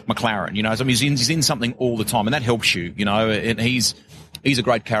a McLaren, So I mean, he's in something all the time, and that helps you, and he's a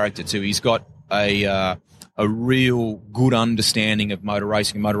great character too. He's got a real good understanding of motor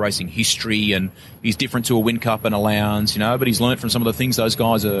racing history, and he's different to a Whincup and a Lowndes, but he's learnt from some of the things those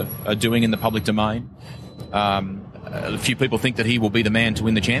guys are doing in the public domain. A few people think that he will be the man to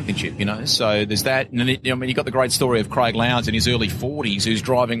win the championship, so there's that. And then, you've got the great story of Craig Lowndes in his early 40s, who's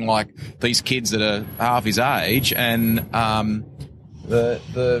driving like these kids that are half his age, and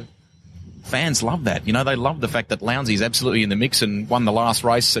the fans love that. They love the fact that Lowndes is absolutely in the mix and won the last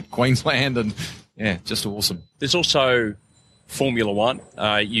race at Queensland, and yeah, just awesome. There's also Formula One.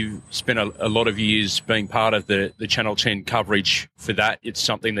 You spent a lot of years being part of the Channel 10 coverage for that. It's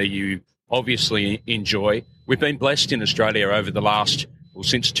something that you obviously enjoy. We've been blessed in Australia over the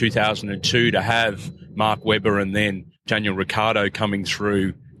since 2002 to have Mark Webber and then Daniel Ricciardo coming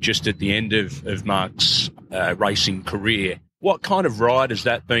through just at the end of Mark's racing career. What kind of ride has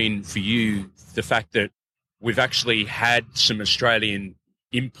that been for you, the fact that we've actually had some Australian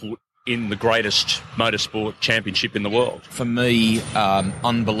input in the greatest motorsport championship in the world? For me,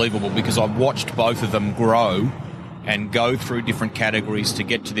 unbelievable, because I've watched both of them grow and go through different categories to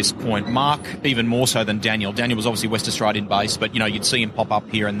get to this point. Mark, even more so than Daniel. Daniel was obviously West Australian based, but, you'd see him pop up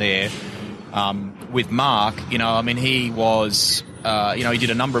here and there. With Mark, he was, he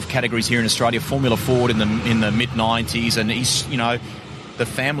did a number of categories here in Australia, Formula Ford in the mid-90s, and he's, the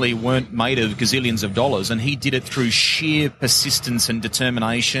family weren't made of gazillions of dollars, and he did it through sheer persistence and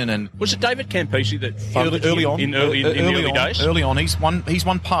determination. And was it David Campisi that funded him in the early days? Early on, he's one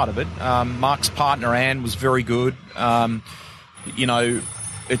part of it. Mark's partner Anne was very good.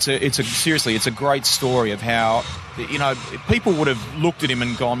 It's a great story of how, people would have looked at him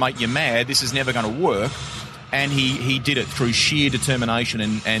and gone, mate, you're mad, this is never going to work. And he did it through sheer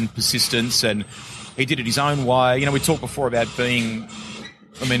determination and persistence, and he did it his own way. We talked before about being,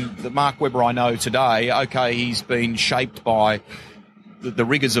 the Mark Webber I know today, okay, he's been shaped by the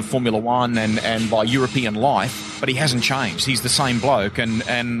rigours of Formula One and by European life, but he hasn't changed. He's the same bloke, and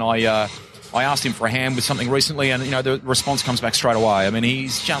I asked him for a hand with something recently, and the response comes back straight away.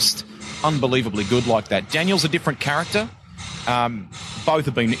 He's just unbelievably good like that. Daniel's a different character. Both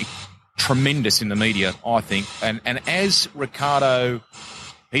have been tremendous in the media, I think, and as Ricciardo,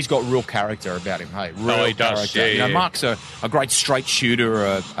 he's got real character about him. Hey, real he does. character. Yeah. Mark's a great straight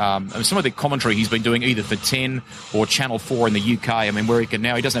shooter. Some of the commentary he's been doing either for 10 or Channel 4 in the UK. Where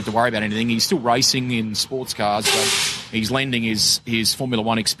he doesn't have to worry about anything. He's still racing in sports cars, but he's lending his Formula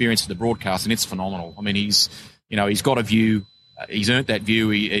One experience to the broadcast, and it's phenomenal. He's got a view. He's earned that view.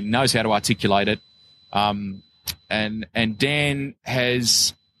 He knows how to articulate it. And Dan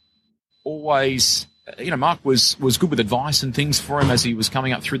has always, Mark was good with advice and things for him as he was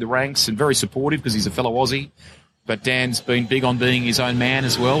coming up through the ranks, and very supportive because he's a fellow Aussie. But Dan's been big on being his own man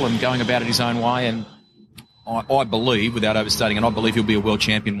as well and going about it his own way. And I believe, without overstating it, I believe he'll be a world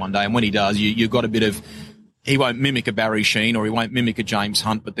champion one day. And when he does, you've got a bit of... He won't mimic a Barry Sheen or he won't mimic a James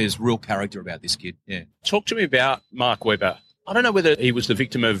Hunt, but there's real character about this kid. Yeah. Talk to me about Mark Webber. I don't know whether he was the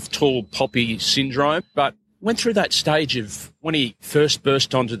victim of tall poppy syndrome, but went through that stage of when he first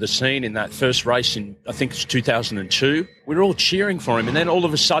burst onto the scene in that first race in, I think it's 2002. We were all cheering for him, and then all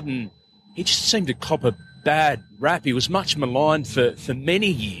of a sudden he just seemed to cop a bad rap. He was much maligned for many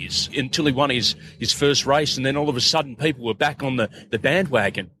years until he won his first race, and then all of a sudden people were back on the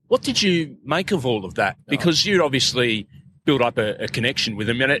bandwagon. What did you make of all of that? Because you'd obviously built up a connection with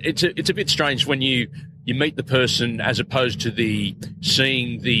him, and it's a bit strange when you meet the person as opposed to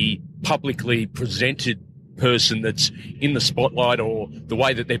seeing the publicly presented person that's in the spotlight or the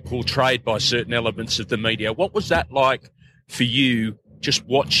way that they're portrayed by certain elements of the media. What was that like for you, just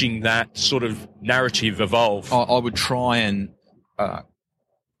watching that sort of narrative evolve? I would try and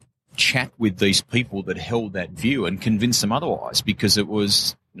chat with these people that held that view and convince them otherwise, because it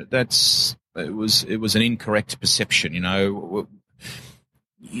was an incorrect perception. You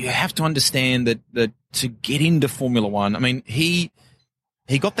have to understand that to get into Formula One, I mean, he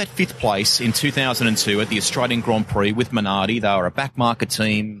got that 5th place in 2002 at the Australian Grand Prix with Minardi. They were a back market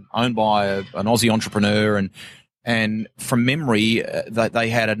team owned by an Aussie entrepreneur, and from memory, they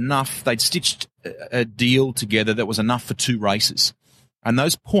had enough. They'd stitched a deal together that was enough for 2 races. And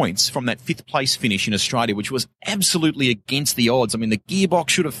those points from that 5th place finish in Australia, which was absolutely against the odds. I mean, the gearbox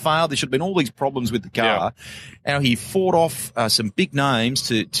should have failed. There should have been all these problems with the car. Yeah. He fought off some big names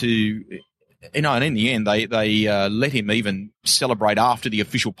to and in the end, they let him even celebrate after the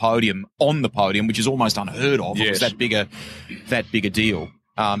official podium on the podium, which is almost unheard of. Yes. It was that big a deal.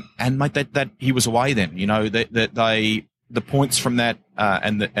 And mate, that he was away then. The points from that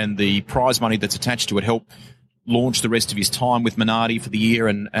and the prize money that's attached to it helped launch the rest of his time with Minardi for the year,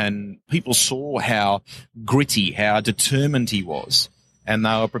 and people saw how gritty, how determined he was, and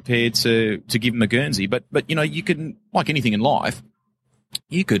they were prepared to give him a Guernsey. But you can, like anything in life,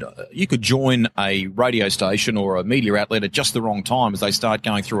 you could join a radio station or a media outlet at just the wrong time as they start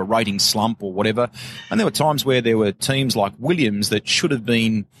going through a rating slump or whatever. And there were times where there were teams like Williams that should have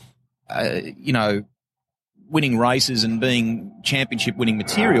been, winning races and being championship winning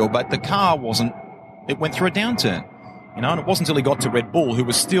material, but the car wasn't. It went through a downturn, and it wasn't until he got to Red Bull, who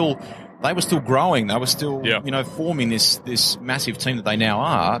was still growing. They were still, forming this massive team that they now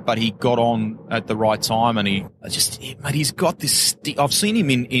are, but he got on at the right time, and he's got this, I've seen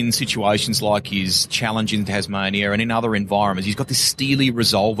him in situations like his challenge in Tasmania and in other environments. He's got this steely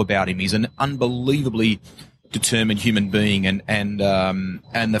resolve about him. He's an unbelievably determined human being, and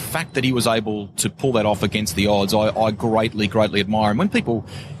the fact that he was able to pull that off against the odds, I greatly, greatly admire. And when people,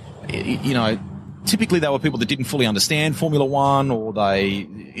 typically they were people that didn't fully understand Formula One, or I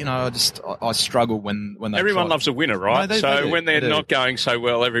struggle when they. Everyone loves a winner, right? No, they do, when they're not going so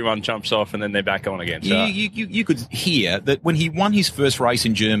well, everyone jumps off and then they're back on again. So. You could hear that when he won his first race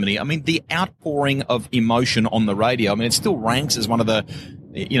in Germany. I mean, the outpouring of emotion on the radio. I mean, it still ranks as one of the,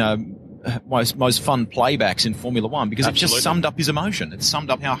 most fun playbacks in Formula One, because Absolutely. It just summed up his emotion. It summed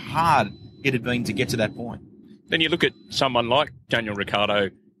up how hard it had been to get to that point. Then you look at someone like Daniel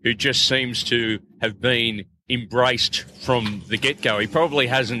Ricciardo, who just seems to have been embraced from the get-go. He probably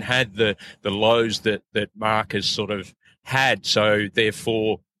hasn't had the lows that Mark has sort of had, so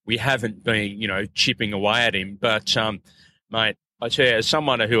therefore we haven't been, chipping away at him. But, mate, I tell you, as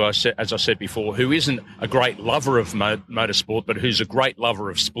someone who, as I said before, who isn't a great lover of motorsport, but who's a great lover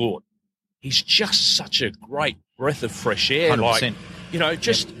of sport, he's just such a great breath of fresh air. 100%.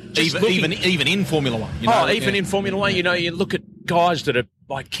 Even in Formula One. In Formula One, you look at guys that are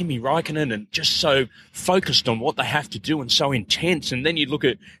like Kimi Räikkönen and just so focused on what they have to do and so intense. And then you look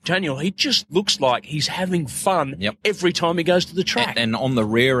at Daniel, he just looks like he's having fun every time he goes to the track. And on the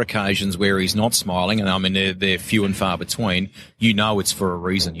rare occasions where he's not smiling, and I mean, they're few and far between, it's for a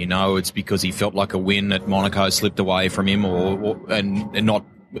reason. It's because he felt like a win at Monaco slipped away from him and not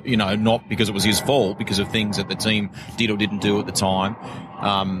because it was his fault, because of things that the team did or didn't do at the time.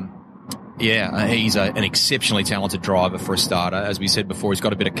 He's an exceptionally talented driver for a starter. As we said before, he's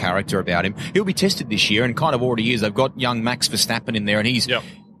got a bit of character about him. He'll be tested this year, and kind of already is. They've got young Max Verstappen in there, and he's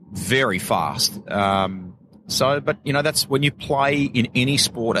very fast. But that's when you play in any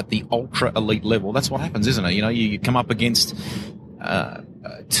sport at the ultra elite level. That's what happens, isn't it? You come up against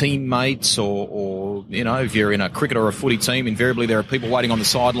teammates, or if you're in a cricket or a footy team, invariably there are people waiting on the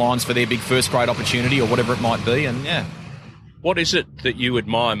sidelines for their big first grade opportunity or whatever it might be. And what is it that you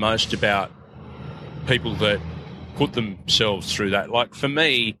admire most about people that put themselves through that? Like, for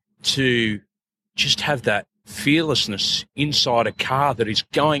me, to just have that fearlessness inside a car that is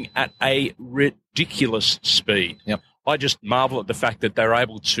going at a ridiculous speed. Yep. I just marvel at the fact that they're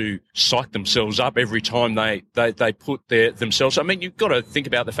able to psych themselves up every time they put themselves. I mean, you've got to think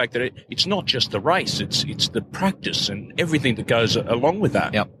about the fact that it's not just the race; it's the practice and everything that goes along with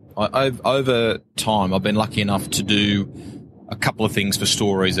that. Yep. Over time, I've been lucky enough to do a couple of things for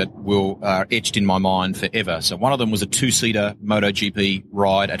stories that are etched in my mind forever. So one of them was a 2-seater MotoGP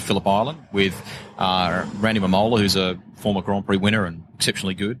ride at Phillip Island with Randy Mamola, who's a former Grand Prix winner and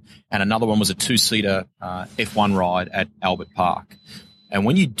exceptionally good. And another one was a 2-seater F1 ride at Albert Park. And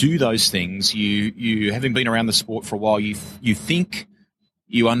when you do those things, you having been around the sport for a while, you think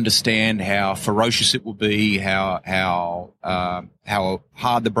you understand how ferocious it will be, how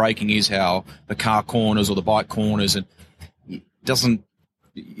hard the braking is, how the car corners or the bike corners, and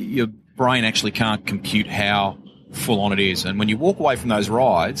your brain actually can't compute how full on it is. And when you walk away from those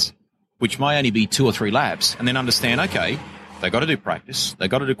rides, which may only be 2 or 3 laps, and then understand, okay, they got to do practice, they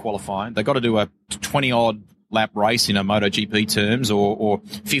got to do qualifying, they got to do a 20 odd lap race in a MotoGP terms or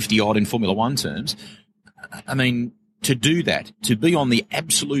 50 odd in Formula One terms. I mean, to do that, to be on the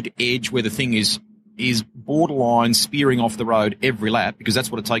absolute edge where the thing is borderline spearing off the road every lap, because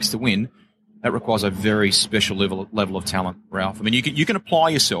that's what it takes to win, that requires a very special level of talent, Ralph. I mean, you can apply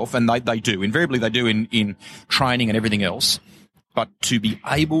yourself, and they do. Invariably, they do in training and everything else. But to be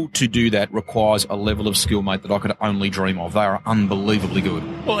able to do that requires a level of skill, mate, that I could only dream of. They are unbelievably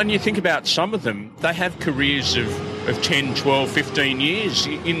good. Well, and you think about some of them, they have careers of 10, 12, 15 years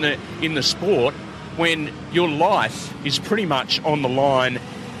in the sport, when your life is pretty much on the line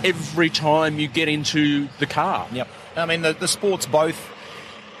every time you get into the car. Yep. I mean, the sports both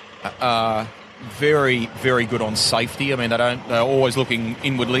very, very good on safety. I mean, they're always looking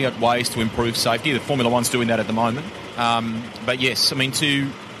inwardly at ways to improve safety. The Formula One's doing that at the moment. But yes, I mean, to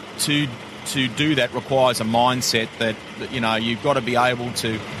do that requires a mindset that you've got to be able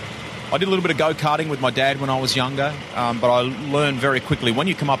to. I did a little bit of go-karting with my dad when I was younger, but I learned very quickly when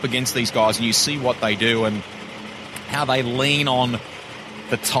you come up against these guys and you see what they do and how they lean on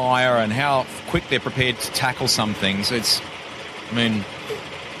the tyre and how quick they're prepared to tackle some things.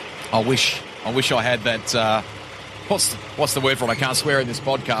 I wish I had that. What's the word for it? I can't swear in this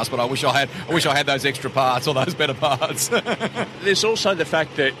podcast, but I wish I had those extra parts or those better parts. There's also the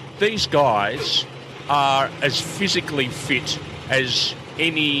fact that these guys are as physically fit as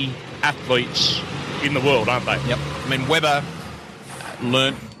any athletes in the world, aren't they? Yep. I mean, Webber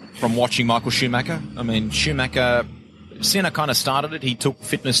learnt from watching Michael Schumacher. I mean, Senna kind of started it. He took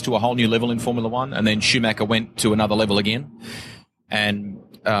fitness to a whole new level in Formula One, and then Schumacher went to another level again. And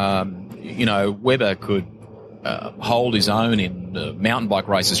Webber could hold his own in mountain bike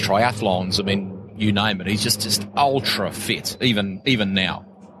races, triathlons. I mean, you name it. He's just ultra fit, even now.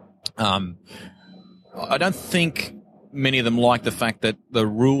 I don't think many of them like the fact that the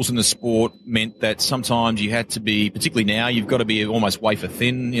rules in the sport meant that sometimes you had to be, particularly now, you've got to be almost wafer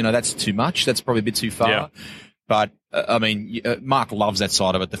thin. That's too much. That's probably a bit too far. Yeah. But Mark loves that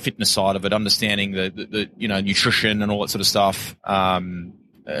side of it, the fitness side of it, understanding the nutrition and all that sort of stuff.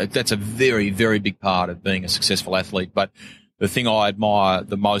 That's a very, very big part of being a successful athlete. But the thing I admire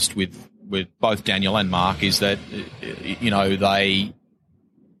the most with both Daniel and Mark is that, they,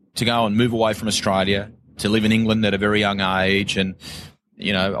 to go and move away from Australia, to live in England at a very young age and,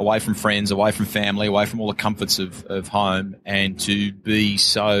 away from friends, away from family, away from all the comforts of home, and to be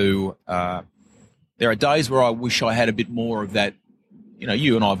so, there are days where I wish I had a bit more of that.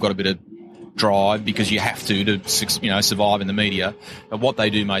 You and I have got a bit of drive because you have to survive in the media. But what they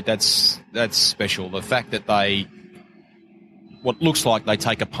do, mate, that's special. The fact that what looks like they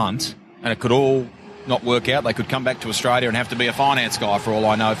take a punt and it could all not work out. They could come back to Australia and have to be a finance guy for all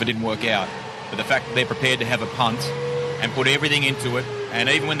I know if it didn't work out. But the fact that they're prepared to have a punt and put everything into it, and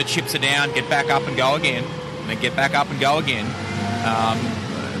even when the chips are down, get back up and go again, and then get back up and go again.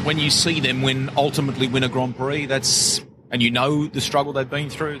 When you see them ultimately win a Grand Prix, and the struggle they've been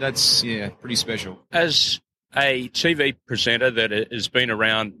through, that's pretty special. As a TV presenter that has been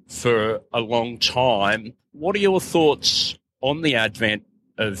around for a long time, what are your thoughts on the advent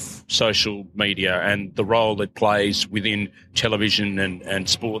of social media and the role it plays within television and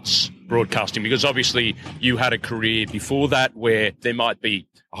sports broadcasting? Because obviously you had a career before that where there might be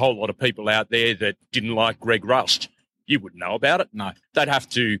a whole lot of people out there that didn't like Greg Rust. You wouldn't know about it. No. They'd have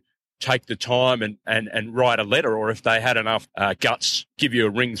to take the time and write a letter, or if they had enough guts, give you a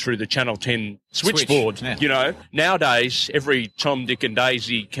ring through the Channel 10 switchboard. Yeah. Nowadays, every Tom, Dick and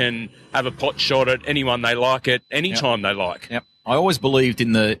Daisy can have a pot shot at anyone they like at any time they like. Yep. I always believed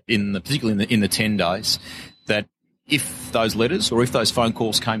particularly in the 10 days, that if those letters or if those phone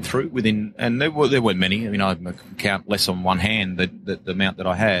calls came through within, and there weren't many. I mean, I can count less on one hand the amount that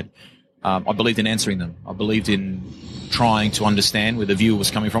I had. I believed in answering them. I believed in trying to understand where the viewer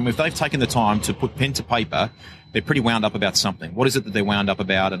was coming from. If they've taken the time to put pen to paper, they're pretty wound up about something. What is it that they're wound up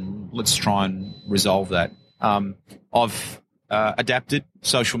about? And let's try and resolve that. I've adapted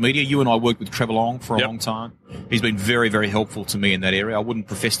social media. You and I worked with Trevor Long for a long time. He's been very, very helpful to me in that area. I wouldn't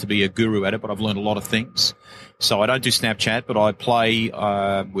profess to be a guru at it, but I've learned a lot of things. So I don't do Snapchat, but I play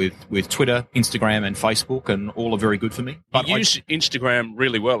with Twitter, Instagram, and Facebook, and all are very good for me. But you use Instagram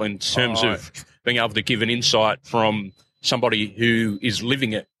really well in terms of being able to give an insight from somebody who is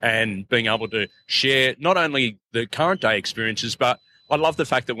living it and being able to share not only the current day experiences, but I love the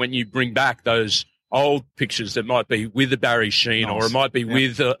fact that when you bring back those old pictures that might be with a Barry Sheen or it might be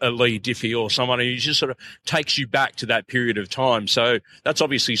with a Lee Diffie or someone who just sort of takes you back to that period of time. So that's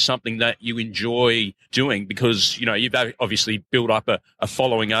obviously something that you enjoy doing because, you know, you've obviously built up a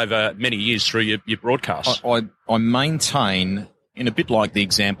following over many years through your broadcasts. I maintain, in a bit like the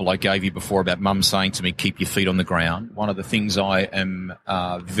example I gave you before about Mum saying to me, keep your feet on the ground, one of the things I am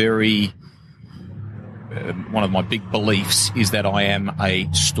one of my big beliefs is that I am a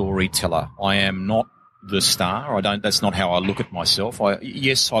storyteller. I am not the star. That's not how I look at myself.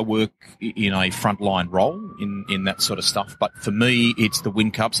 Yes, I work in a frontline role in that sort of stuff, but for me, it's the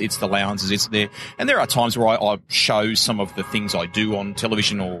win cups, it's the lounges, it's there. And there are times where I show some of the things I do on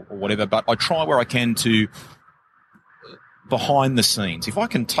television or whatever, but I try where I can to behind the scenes. If I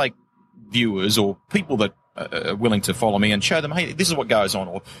can take viewers or people that are willing to follow me and show them, hey, this is what goes on,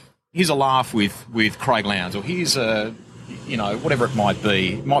 or here's a laugh with Craig Lowndes, or here's whatever it might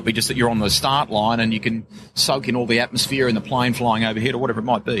be. It might be just that you're on the start line and you can soak in all the atmosphere and the plane flying overhead or whatever it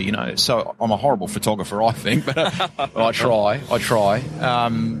might be, you know. So I'm a horrible photographer, I think, but I try.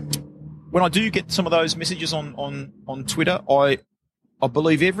 When I do get some of those messages on Twitter, I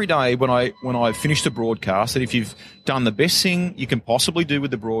believe every day when I finish the broadcast that if you've done the best thing you can possibly do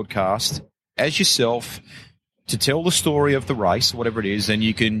with the broadcast as yourself, to tell the story of the race, whatever it is, then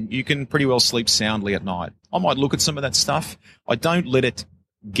you can pretty well sleep soundly at night. I might look at some of that stuff. I don't let it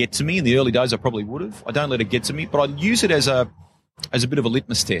get to me. In the early days, I probably would have. I don't let it get to me, but I use it as a bit of a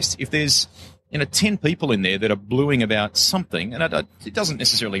litmus test. If there's 10 people in there that are bluing about something, and it doesn't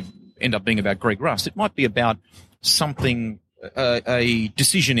necessarily end up being about Greg Rust. It might be about something, a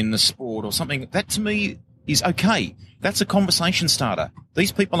decision in the sport or something. That to me is okay. That's a conversation starter.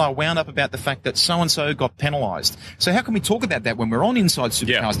 These people are wound up about the fact that so-and-so got penalised. So how can we talk about that when we're on Inside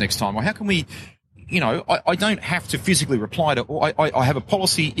Supercars next time? Or how can we, I don't have to physically reply to, or I have a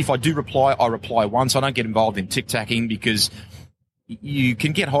policy. If I do reply, I reply once. I don't get involved in tic-tacking because you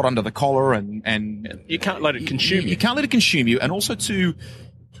can get hot under the collar and you can't let it consume you. You can't let it consume you. And also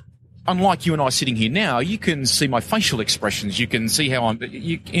unlike you and I sitting here now, you can see my facial expressions. You can see how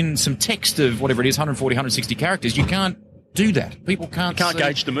in some text of whatever it is, 140, 160 characters, you can't do that. People can't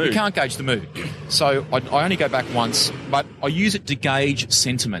gauge the mood. You can't gauge the mood. So I only go back once, but I use it to gauge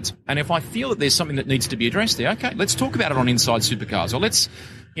sentiment. And if I feel that there's something that needs to be addressed there, okay, let's talk about it on Inside Supercars. Or let's,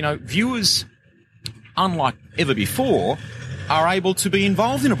 viewers, unlike ever before, are able to be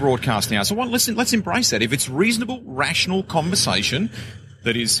involved in a broadcast now. So let's embrace that. If it's reasonable, rational conversation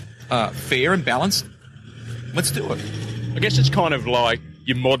that is fair and balanced, let's do it. I guess it's kind of like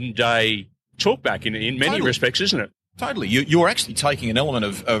your modern day talkback in many respects, isn't it? Totally. You're actually taking an element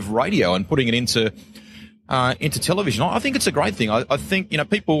of radio and putting it into television. I think it's a great thing. I think,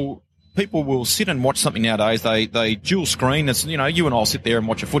 people will sit and watch something nowadays. They dual screen. It's, you and I'll sit there and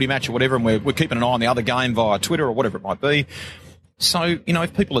watch a footy match or whatever, and we're keeping an eye on the other game via Twitter or whatever it might be. So,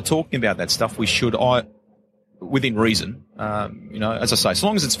 if people are talking about that stuff, we should, within reason, as I say, so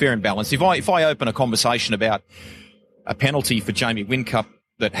long as it's fair and balanced. If I open a conversation about a penalty for Jamie Whincup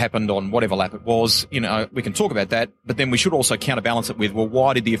that happened on whatever lap it was, we can talk about that, but then we should also counterbalance it with, well,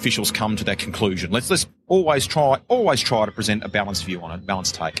 why did the officials come to that conclusion? Let's always try to present a balanced view on it,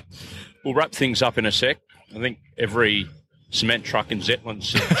 balanced take. We'll wrap things up in a sec. I think every cement truck in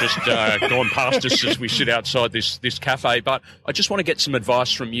Zetland's just gone past us as we sit outside this cafe, but I just want to get some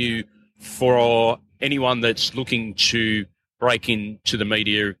advice from you for anyone that's looking to break into the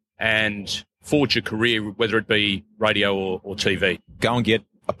media and forge a career, whether it be radio or TV. Go and get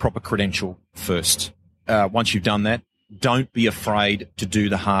a proper credential first. Once you've done that, don't be afraid to do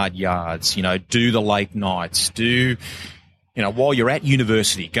the hard yards. Do the late nights. While you're at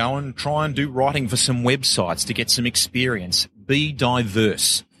university, go and try and do writing for some websites to get some experience. Be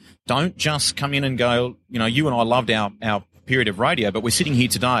diverse. Don't just come in and go, you and I loved our period of radio, but we're sitting here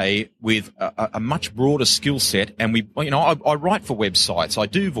today with a much broader skill set. And I write for websites. I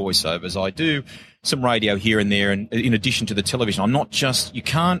do voiceovers. I do some radio here and there. And in addition to the television, I'm not just, you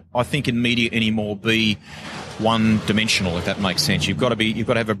can't, I think, in media anymore be one dimensional, if that makes sense. You've got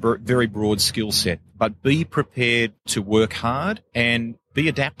to have a very broad skill set, but be prepared to work hard and be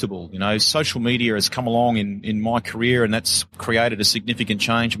adaptable. Social media has come along in my career, and that's created a significant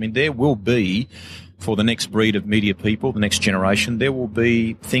change. I mean, there will be, for the next breed of media people, the next generation, there will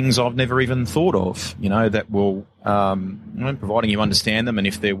be things I've never even thought of, that will, providing you understand them, and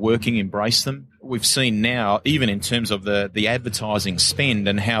if they're working, embrace them. We've seen now, even in terms of the advertising spend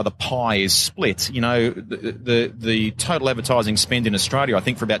and how the pie is split, the total advertising spend in Australia, I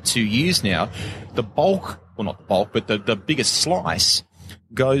think for about 2 years now, the bulk, well, not the bulk, but the biggest slice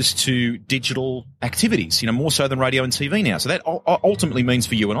goes to digital activities, more so than radio and TV now. So that ultimately means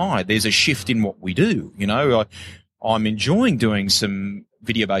for you and I, there's a shift in what we do. I'm enjoying doing some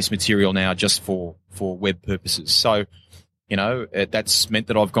video-based material now just for web purposes. So, that's meant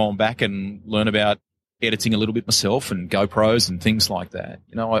that I've gone back and learned about editing a little bit myself and GoPros and things like that.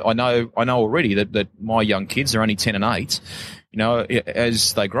 I know already that my young kids, they're only 10 and 8,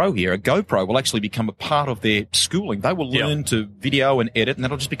 as they grow here, a GoPro will actually become a part of their schooling. They will learn to video and edit, and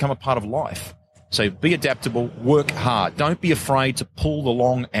that'll just become a part of life. So be adaptable, work hard. Don't be afraid to pull the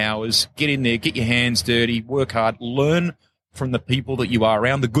long hours. Get in there, get your hands dirty, work hard, learn from the people that you are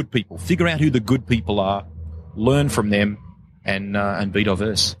around, the good people. Figure out who the good people are, learn from them, and be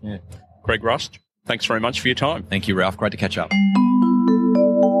diverse. Yeah. Greg Rust, thanks very much for your time. Thank you, Ralph. Great to catch up.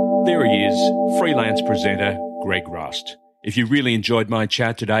 There he is, freelance presenter Greg Rust. If you really enjoyed my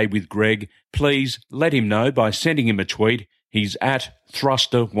chat today with Greg, please let him know by sending him a tweet. He's at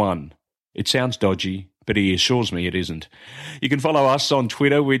Thruster1. It sounds dodgy, but he assures me it isn't. You can follow us on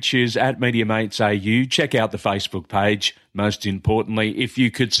Twitter, which is at MediaMatesAU. Check out the Facebook page. Most importantly, if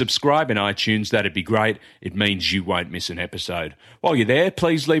you could subscribe in iTunes, that'd be great. It means you won't miss an episode. While you're there,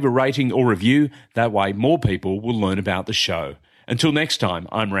 please leave a rating or review. That way more people will learn about the show. Until next time,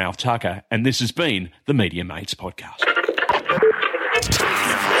 I'm Ralph Tucker, and this has been the Media Mates Podcast.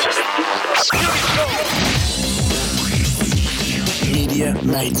 Media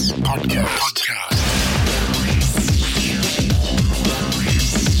Mates Podcast.